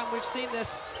the first time we've seen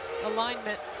this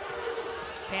alignment.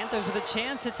 Panthers with a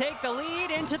chance to take the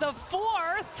lead into the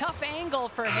 4th. Tough angle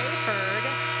for Hayford.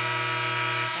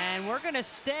 And we're gonna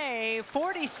stay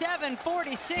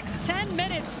 47-46, 10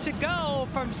 minutes to go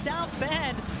from South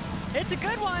Bend. It's a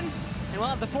good one. And we'll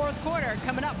have the 4th quarter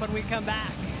coming up when we come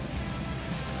back.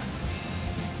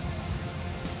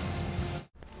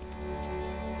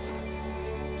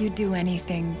 You'd do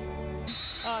anything.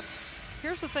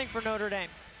 Here's the thing for Notre Dame.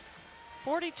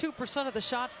 42% of the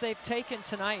shots they've taken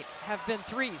tonight have been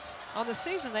threes. On the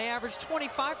season, they average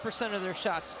 25% of their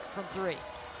shots from 3.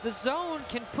 The zone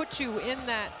can put you in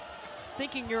that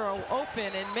thinking you're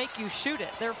open and make you shoot it.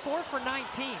 They're 4 for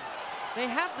 19. They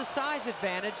have the size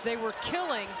advantage. They were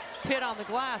killing Pitt on the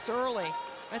glass early.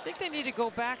 I think they need to go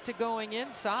back to going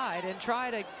inside and try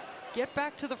to get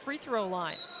back to the free throw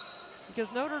line,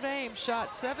 because Notre Dame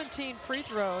shot 17 free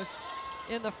throws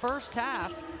in the first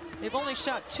half. They've only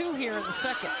shot 2 here in the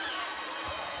second.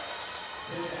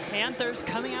 Panthers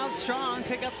coming out strong,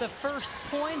 pick up the first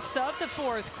points of the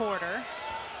 4th quarter.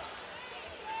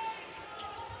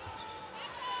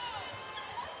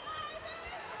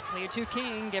 Leah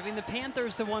King giving the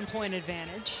Panthers the 1-point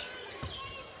advantage.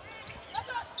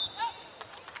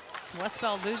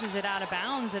 Westbeld loses it out of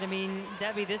bounds, and I mean,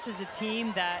 Debbie, this is a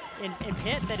team that in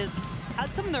Pitt that has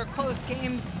had some of their close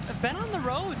games, have been on the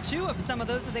road too, of some of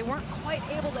those that they weren't quite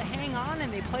able to hang on,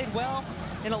 and they played well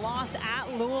in a loss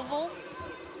at Louisville.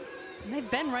 And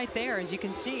they've been right there, as you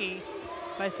can see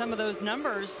by some of those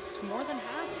numbers. More than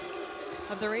half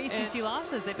of their ACC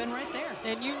losses, they've been right there.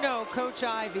 And you know, Coach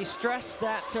Ivy stressed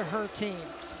that to her team,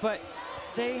 but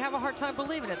they have a hard time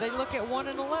believing it. They look at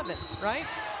 1-11, right?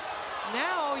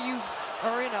 Now you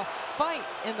are in a fight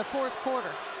in the 4th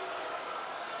quarter.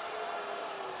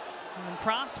 And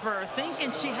Prosper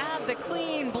thinking she had the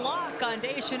clean block on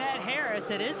Dayshanette Harris.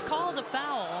 It is called a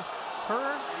foul,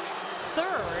 her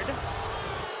 3rd.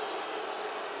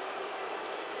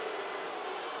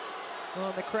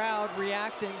 Well, the crowd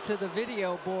reacting to the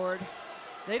video board.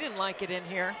 They didn't like it in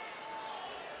here.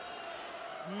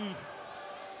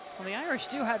 Well, the Irish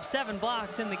do have 7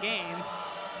 blocks in the game.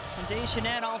 And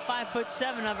Dayshanette, all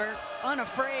 5'7" of her,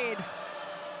 unafraid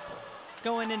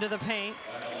going into the paint.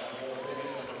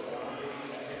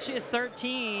 She is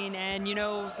 13, and you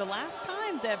know, the last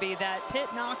time, Debbie, that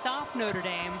Pitt knocked off Notre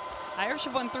Dame, Irish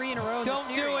have won 3 in a row in the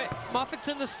series. Don't do it. Muffet's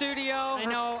in the studio. I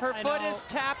know. Her foot is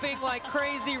tapping like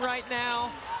crazy right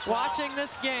now, watching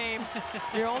this game.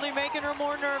 You're only making her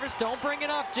more nervous. Don't bring it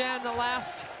up, Jen, the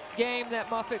last game that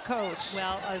Muffet coached.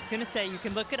 Well, I was going to say, you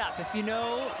can look it up. If you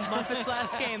know Muffet's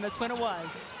last game, that's when it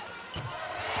was.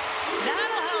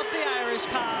 That'll help the Irish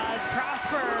cause.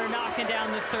 Prosper knocking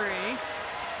down the 3.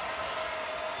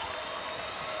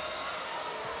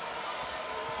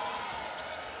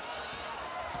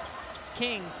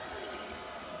 King.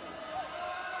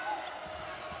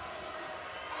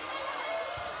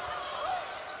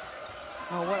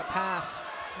 Oh, what a pass.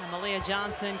 And Malia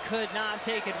Johnson could not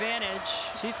take advantage.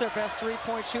 She's their best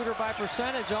 3-point shooter by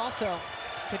percentage also.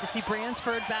 Good to see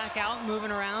Bransford back out, moving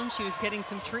around. She was getting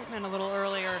some treatment a little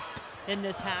earlier in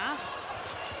this half.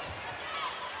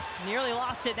 Nearly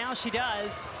lost it, now she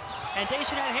does. And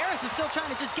Dayshanette Harris was still trying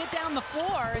to just get down the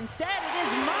floor. Instead, it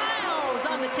is Miles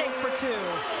on the take for 2.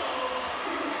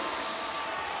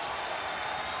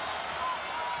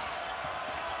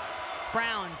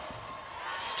 Brown,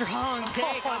 strong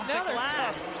take off the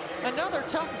glass. Another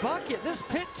tough bucket. This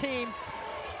Pitt team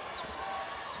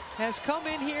has come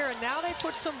in here, and now they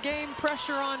put some game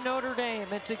pressure on Notre Dame.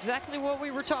 It's exactly what we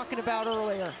were talking about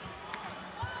earlier.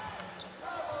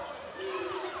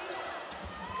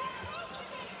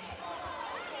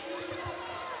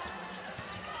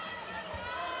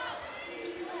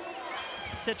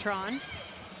 Citron,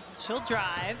 she'll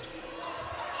drive.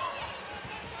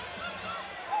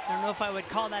 I don't know if I would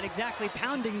call that exactly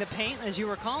pounding the paint as you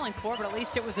were calling for, but at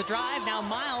least it was a drive. Now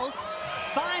Miles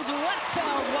finds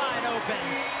Westbeld wide open.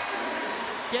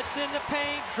 Gets in the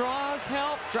paint, draws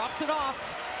help, drops it off.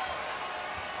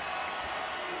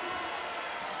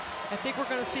 I think we're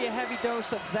going to see a heavy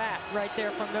dose of that right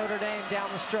there from Notre Dame down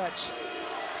the stretch.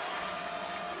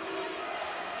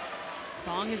 As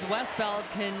long as Westbeld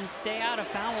can stay out of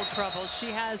foul trouble,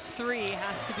 she has 3,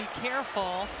 has to be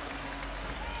careful.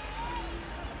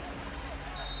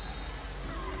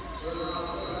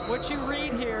 What you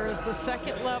read here is the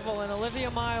second level, and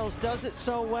Olivia Miles does it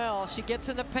so well. She gets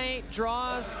in the paint,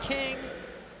 draws, King,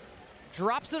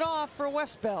 drops it off for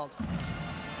Westbeld.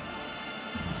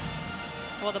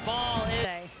 Well, the ball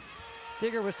is...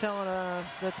 Digger was telling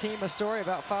the team a story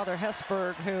about Father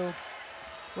Hesburgh, who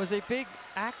was a big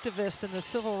activist in the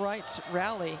civil rights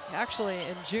rally. Actually,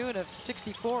 in June of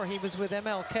 '64, he was with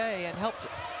MLK and helped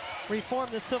reform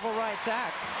the Civil Rights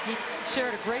Act. He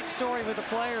shared a great story with the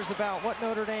players about what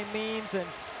Notre Dame means and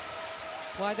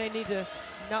why they need to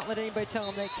not let anybody tell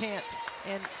them they can't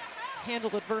and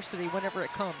handle adversity whenever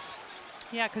it comes.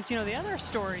 Yeah, because, you know, the other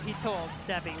story he told,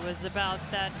 Debbie, was about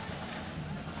that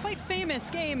quite famous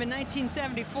game in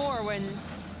 1974 when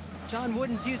John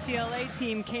Wooden's UCLA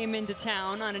team came into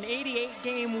town on an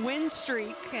 88-game win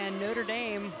streak, and Notre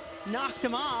Dame knocked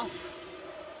them off.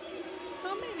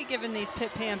 Well, maybe giving these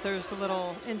Pitt Panthers a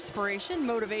little inspiration,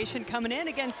 motivation coming in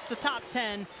against the top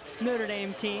 10 Notre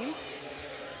Dame team.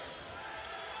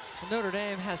 Notre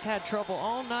Dame has had trouble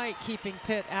all night keeping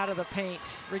Pitt out of the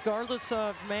paint, regardless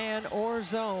of man or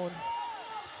zone.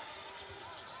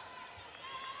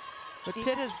 But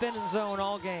Pitt has been in zone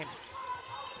all game.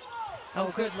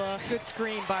 Oh, good look. Good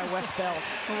screen by Westbeld.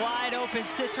 Wide open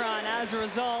Citron as a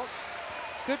result.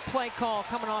 Good play call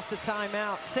coming off the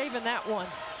timeout, saving that one.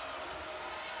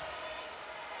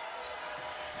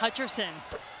 Hutcherson.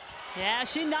 Yeah,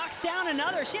 she knocks down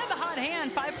another. She had the hot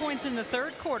hand. 5 points in the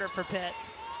third quarter for Pitt.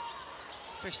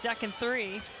 It's her second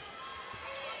 3.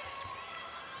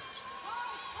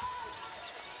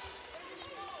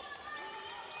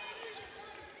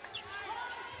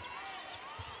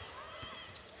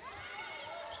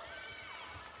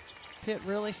 Pitt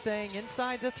really staying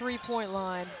inside the three-point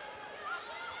line.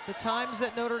 The times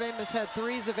that Notre Dame has had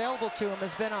threes available to them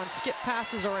has been on skip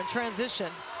passes or in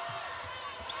transition.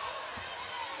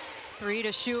 3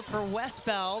 to shoot for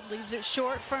Westbeld, leaves it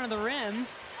short front of the rim.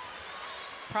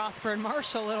 Prosper and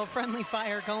Marshall, little friendly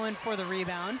fire going for the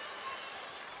rebound.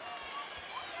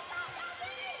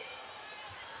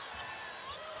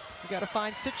 You got to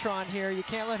find Citron here. You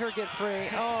can't let her get free.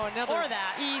 Oh, another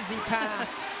easy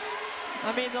pass.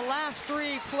 I mean, the last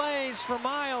 3 plays for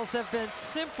Miles have been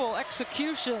simple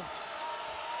execution.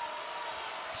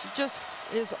 She just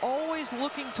is always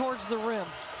looking towards the rim.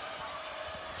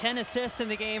 10 assists in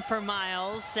the game for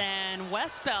Miles, and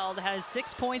Westbeld has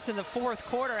 6 points in the fourth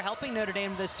quarter, helping Notre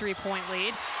Dame this 3-point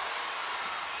lead.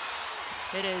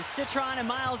 It is Citron and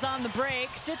Miles on the break.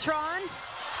 Citron,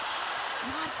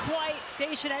 not quite.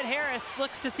 Dayshanette Harris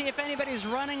looks to see if anybody's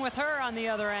running with her on the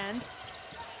other end.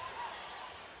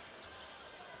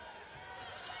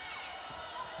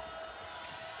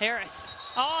 Harris,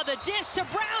 oh, the dish to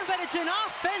Brown, but it's an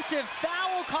offensive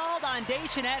foul called on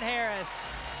Dayshanette Harris.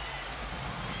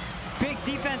 Big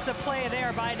defensive play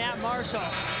there by Nat Marshall.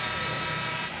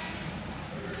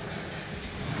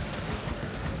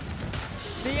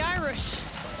 The Irish,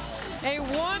 a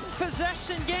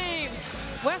one-possession game.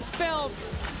 Westbeld,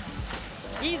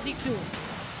 easy to.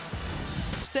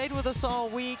 Stayed with us all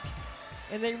week,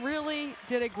 and they really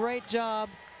did a great job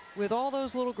with all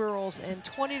those little girls and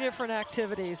 20 different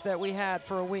activities that we had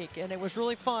for a week. And it was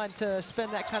really fun to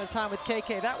spend that kind of time with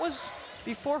KK. That was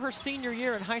before her senior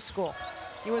year in high school.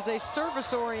 It was a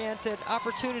service-oriented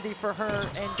opportunity for her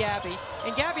and Gabby.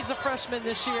 And Gabby's a freshman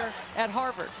this year at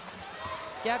Harvard.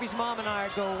 Gabby's mom and I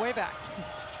go way back.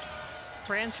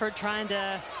 Bransford trying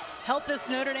to help this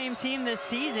Notre Dame team this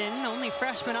season. Only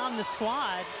freshman on the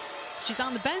squad. She's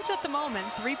on the bench at the moment.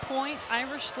 3-point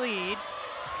Irish lead.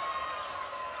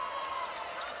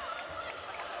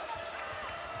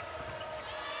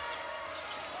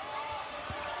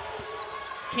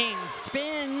 King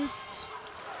spins.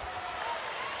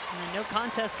 And no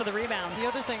contest for the rebound. The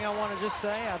other thing I want to just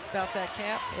say about that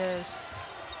cap is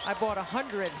I bought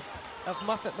 100 of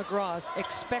Muffet McGraw's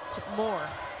Expect More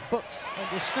books and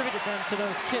distributed them to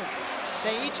those kids.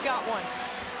 They each got one,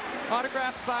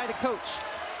 autographed by the coach.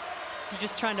 You're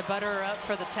just trying to butter her up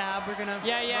for the tab. We're gonna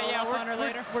roll up on her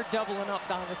later. We're doubling up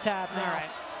on the tab now. All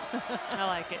right, I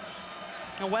like it.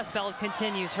 And Westbeld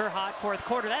continues her hot fourth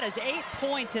quarter. That is 8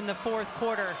 points in the fourth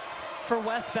quarter for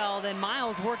Westbeld, and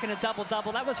Miles working a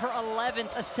double-double. That was her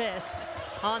 11th assist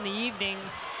on the evening.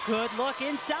 Good look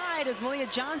inside as Malia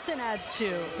Johnson adds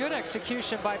 2. Good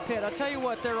execution by Pitt. I'll tell you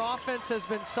what, their offense has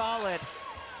been solid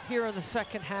here in the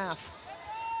second half.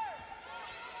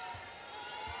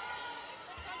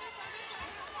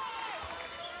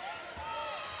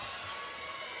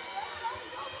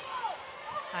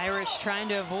 Irish trying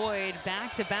to avoid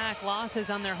back-to-back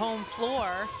losses on their home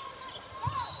floor.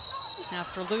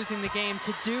 After losing the game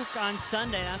to Duke on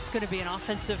Sunday, that's going to be an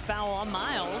offensive foul on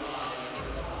Miles.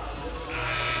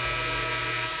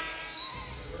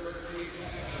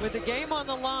 With the game on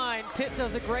the line, Pitt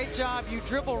does a great job. You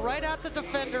dribble right at the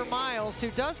defender, Miles,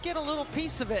 who does get a little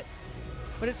piece of it.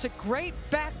 But it's a great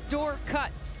backdoor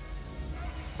cut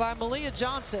by Malia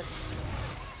Johnson.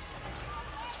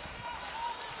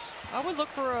 I would look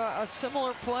for a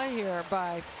similar play here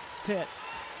by Pitt.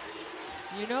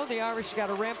 You know the Irish got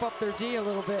to ramp up their D a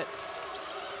little bit.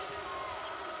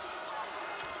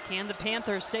 Can the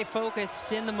Panthers stay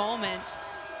focused in the moment?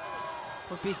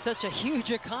 Would be such a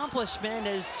huge accomplishment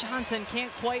as Johnson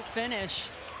can't quite finish.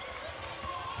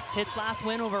 Pitt's last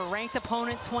win over a ranked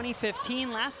opponent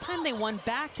 2015. Last time they won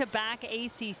back-to-back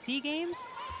ACC games,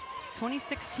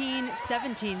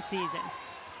 2016-17 season.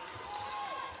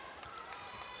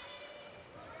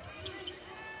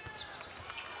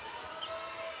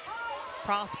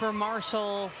 Prosper,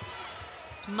 Marshall,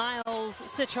 Miles,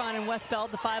 Citron, and Westbeld,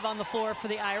 the 5 on the floor for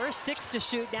the Irish. 6 to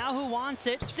shoot now. Who wants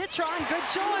it? Citron, good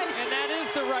choice. And that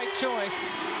is the right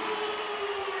choice.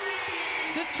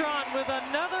 Citron with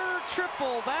another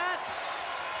triple. That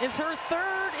is her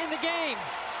 3rd in the game.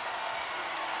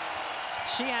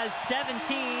 She has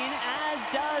 17, as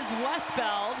does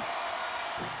Westbeld.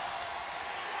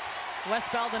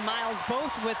 Westbeld and Miles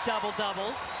both with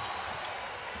double-doubles.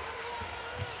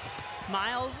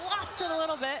 Miles lost it a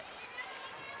little bit.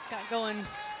 Got going a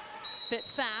bit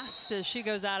fast as she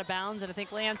goes out of bounds, and I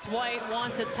think Lance White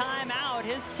wants a timeout.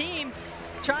 His team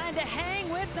trying to hang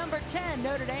with number 10,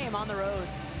 Notre Dame, on the road.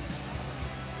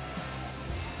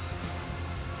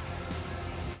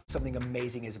 Something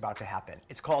amazing is about to happen.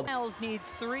 It's called... Miles needs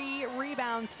 3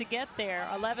 rebounds to get there.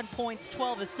 11 points,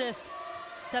 12 assists,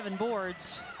 7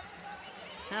 boards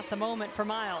at the moment for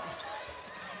Miles.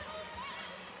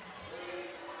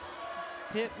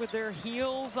 Pitt with their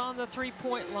heels on the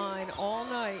three-point line all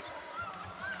night.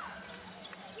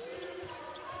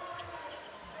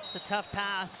 It's a tough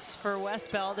pass for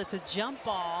Westbeld. It's a jump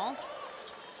ball.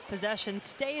 Possession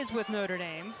stays with Notre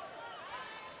Dame.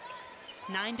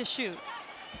 9 to shoot.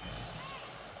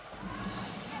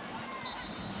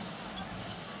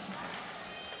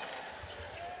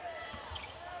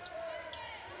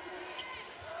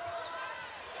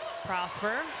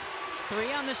 Prosper.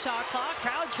 3 on the shot clock.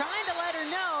 Crowd trying to let her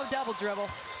know. Double dribble.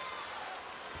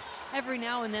 Every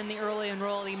now and then the early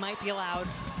enrollee might be allowed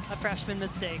a freshman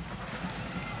mistake.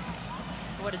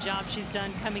 What a job she's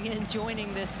done coming in,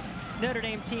 joining this Notre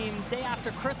Dame team day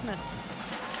after Christmas.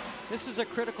 This is a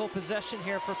critical possession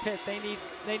here for Pitt.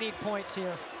 They need points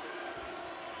here.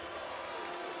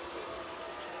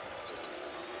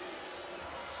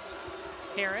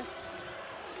 Harris.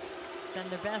 Been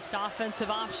the best offensive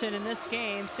option in this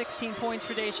game. 16 points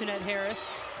for Dayshanette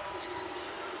Harris.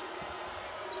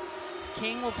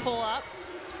 King will pull up.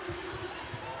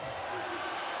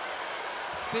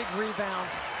 Big rebound.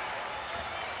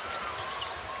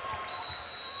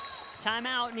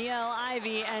 Timeout, Niele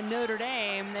Ivey and Notre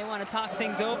Dame. They want to talk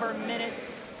things over. Minute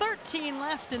 13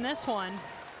 left in this one.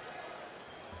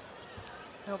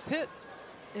 Now Pitt,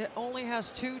 it only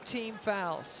has 2 team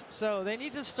fouls, so they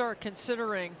need to start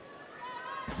considering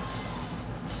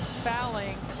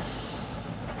fouling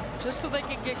just so they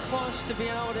can get close to being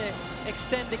able to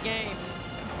extend the game.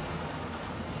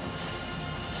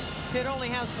 Pitt only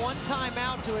has 1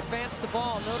 timeout to advance the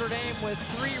ball. Notre Dame with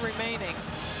 3 remaining.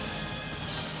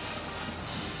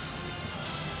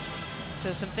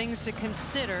 So some things to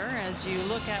consider as you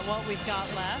look at what we've got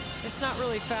left. It's not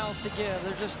really fouls to give.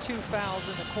 They're just 2 fouls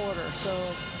in the quarter. So,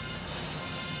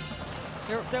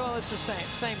 well, it's the same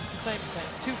thing.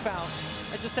 2 fouls.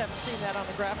 I just haven't seen that on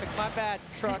the graphic. My bad,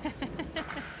 Truck.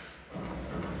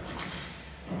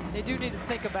 They do need to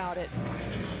think about it.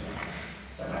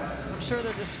 I'm sure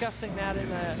they're discussing that in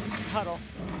the huddle.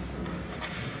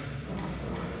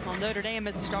 Well, Notre Dame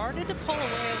has started to pull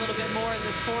away a little bit more in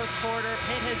this fourth quarter.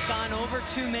 Pitt has gone over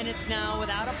 2 minutes now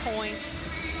without a point.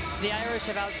 The Irish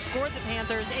have outscored the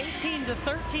Panthers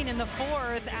 18-13 in the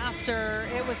fourth after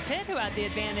it was Pitt who had the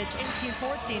advantage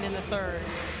 18-14 in the third.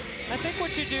 I think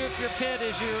what you do if you're Pitt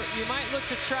is you might look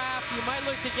to trap, you might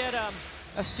look to get a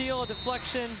steal, a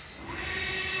deflection.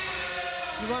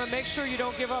 You want to make sure you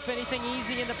don't give up anything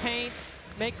easy in the paint.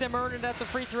 Make them earn it at the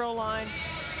free throw line.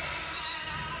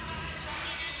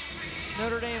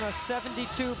 Notre Dame, a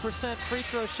 72% free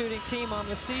throw shooting team on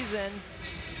the season.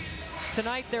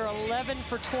 Tonight they're 11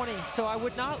 for 20, so I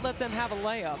would not let them have a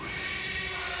layup.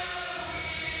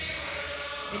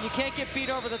 And you can't get beat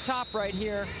over the top right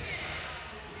here.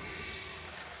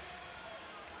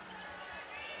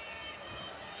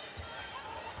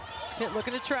 Pitt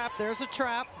looking to trap, there's a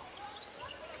trap.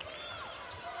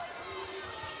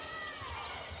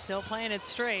 Still playing it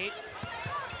straight.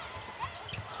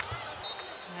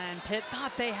 And Pitt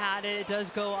thought they had it. It does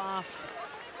go off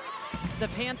the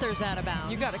Panthers out of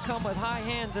bounds. You got to come with high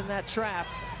hands in that trap.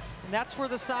 And that's where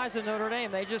the size of Notre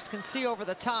Dame, they just can see over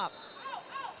the top.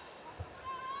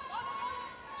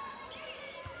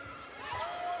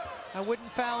 I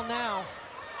wouldn't foul now.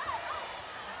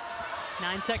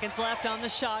 9 seconds left on the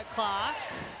shot clock.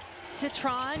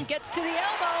 Citron gets to the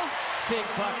elbow. Big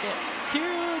bucket,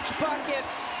 huge bucket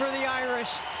for the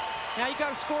Irish. Now you got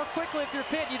to score quickly if you're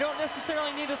Pitt. You don't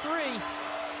necessarily need a three.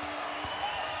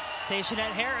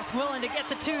 Dayshanette Harris willing to get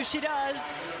the two. She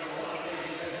does.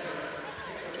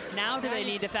 Now do they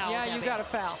need to foul? Yeah, you got to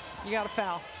foul. You got to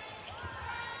foul.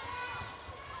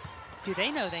 Do they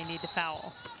know they need to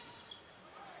foul?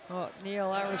 Well,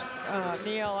 Neil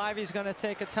Ivy's going to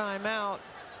take a timeout.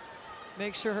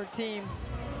 Make sure her team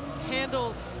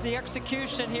handles the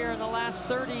execution here in the last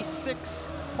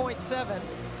 36.7.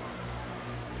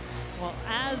 Well,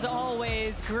 as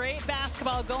always, great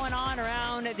basketball going on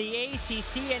around the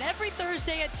ACC. And every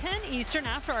Thursday at 10 Eastern,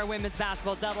 after our women's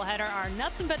basketball doubleheader, our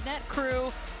Nothing But Net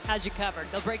crew has you covered.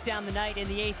 They'll break down the night in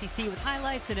the ACC with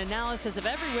highlights and analysis of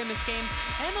every women's game,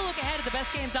 and they'll look ahead at the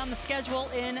best games on the schedule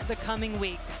in the coming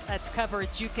week. That's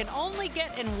coverage you can only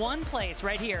get in one place,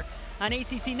 right here on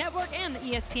ACC Network and the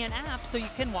ESPN app, so you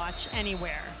can watch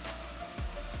anywhere.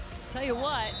 Tell you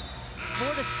what,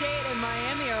 Florida State and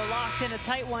Miami are locked in a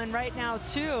tight one right now,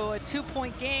 too. A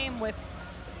 2-point game with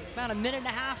about a minute and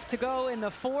a half to go in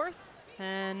the fourth.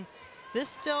 And this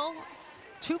still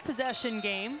 2-possession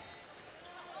game.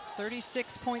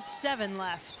 36.7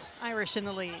 left. Irish in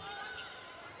the lead.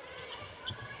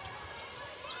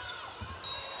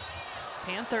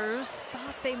 Panthers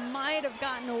thought they might have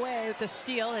gotten away with the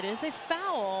steal. It is a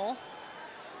foul.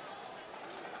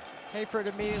 Hayford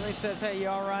immediately says, hey, you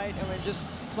all right? I mean, just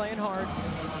playing hard.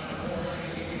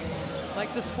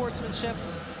 Like the sportsmanship.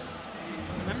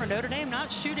 Remember, Notre Dame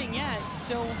not shooting yet.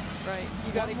 Still, right.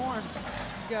 You got it more.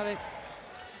 You got it.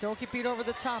 Don't get beat over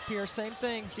the top here. Same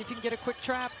thing. See if you can get a quick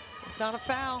trap. Not a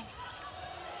foul.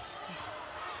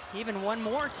 Even one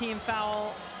more team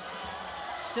foul.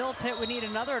 Still, Pitt would need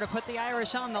another to put the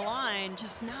Irish on the line.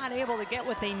 Just not able to get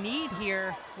what they need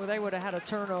here. Well, they would have had a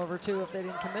turnover, too, if they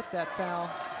didn't commit that foul.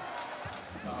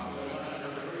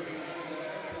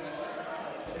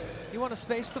 You want to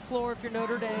space the floor if you're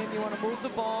Notre Dame. You want to move the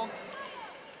ball.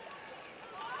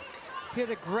 Pitt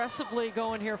aggressively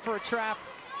going here for a trap.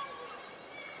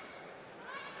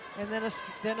 And then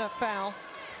a foul.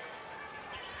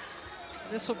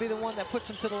 This will be the one that puts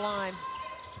him to the line.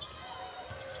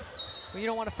 Well, you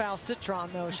don't want to foul Citron,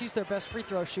 though. She's their best free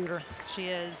throw shooter. She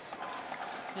is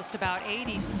just about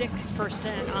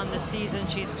 86% on the season.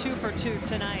 She's 2 for 2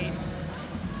 tonight.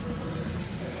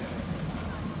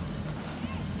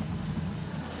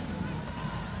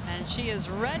 And she is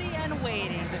ready and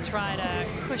waiting to try to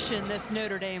cushion this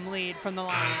Notre Dame lead from the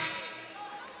line.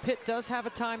 Pitt does have a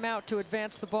timeout to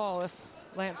advance the ball if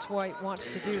Lance White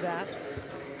wants to do that.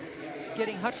 He's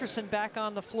getting Hutcherson back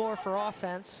on the floor for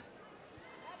offense.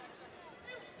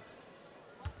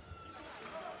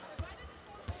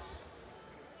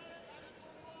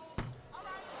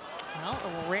 Well,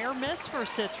 a rare miss for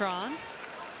Citron.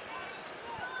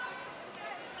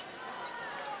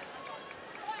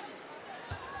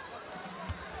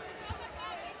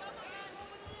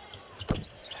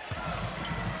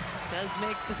 Does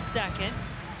make the second.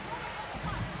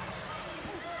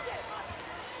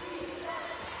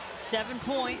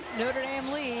 7-point Notre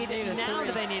Dame lead. Now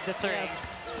do they need the three? Yes.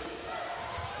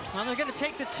 Well, they're going to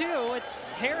take the two.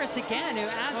 It's Harris again who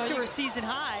adds to her season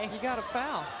high. You got a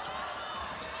foul.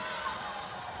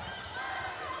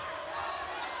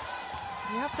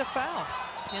 You have to foul.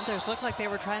 Panthers looked like they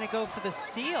were trying to go for the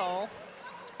steal.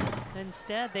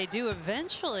 Instead, they do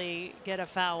eventually get a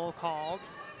foul called.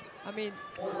 I mean,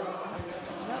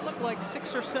 that looked like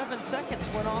 6 or 7 seconds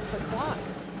went off the clock.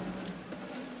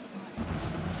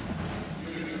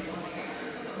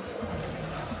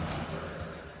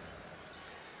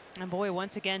 And boy,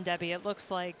 once again, Debbie, it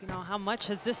looks like, you know, how much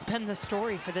has this been the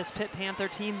story for this Pitt Panther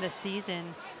team this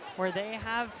season, where they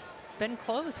have been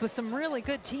close with some really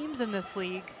good teams in this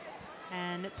league.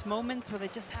 And it's moments where they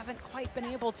just haven't quite been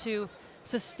able to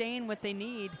sustain what they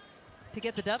need to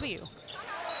get the W.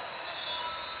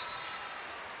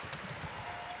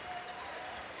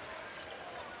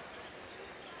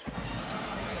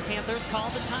 Panthers call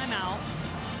the timeout,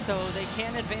 so they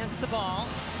can advance the ball.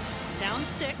 Down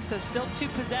 6, so still 2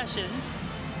 possessions.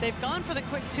 They've gone for the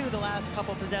quick 2 the last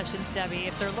couple possessions, Debbie.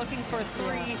 If they're looking for a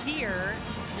 3 here,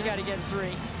 you got to get a 3.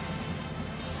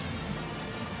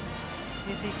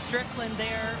 You see Strickland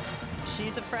there.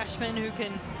 She's a freshman who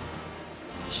can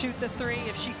shoot the 3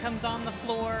 if she comes on the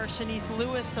floor. Shanice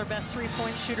Lewis, our best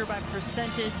 3-point shooter by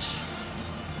percentage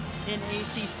in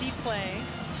ACC play.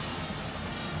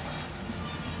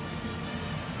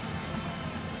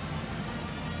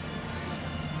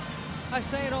 I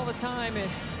say it all the time,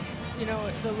 you know,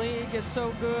 the league is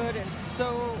so good and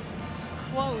so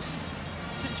close.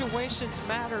 Situations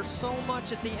matter so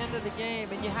much at the end of the game,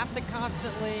 and you have to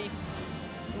constantly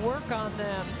work on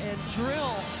them and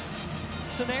drill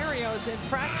scenarios in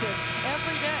practice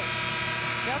every day.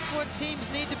 That's what teams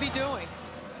need to be doing.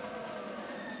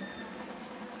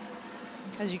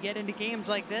 As you get into games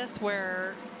like this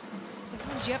where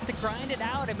sometimes you have to grind it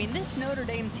out. I mean, this Notre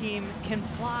Dame team can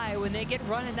fly when they get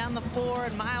running down the floor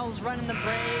and Miles running the break,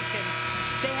 and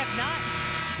they have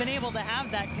not been able to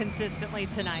have that consistently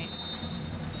tonight.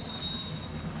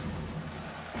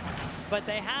 But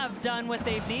they have done what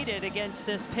they've needed against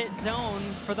this Pitt zone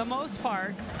for the most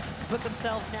part to put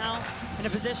themselves now in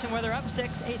a position where they're up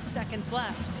 6, 8 seconds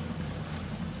left.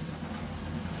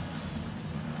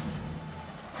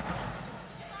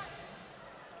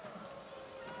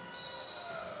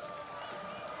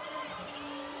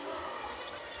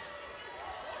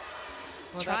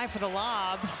 Well, Try for the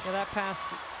lob. Yeah, that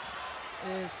pass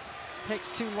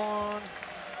takes too long.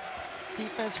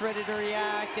 Defense ready to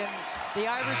react, and the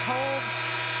Irish hold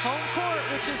home court,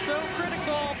 which is so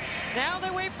critical. Now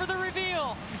they wait for the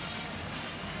reveal.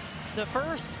 The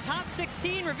first top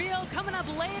 16 reveal coming up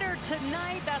later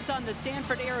tonight. That's on the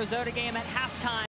Stanford-Arizona game at halftime.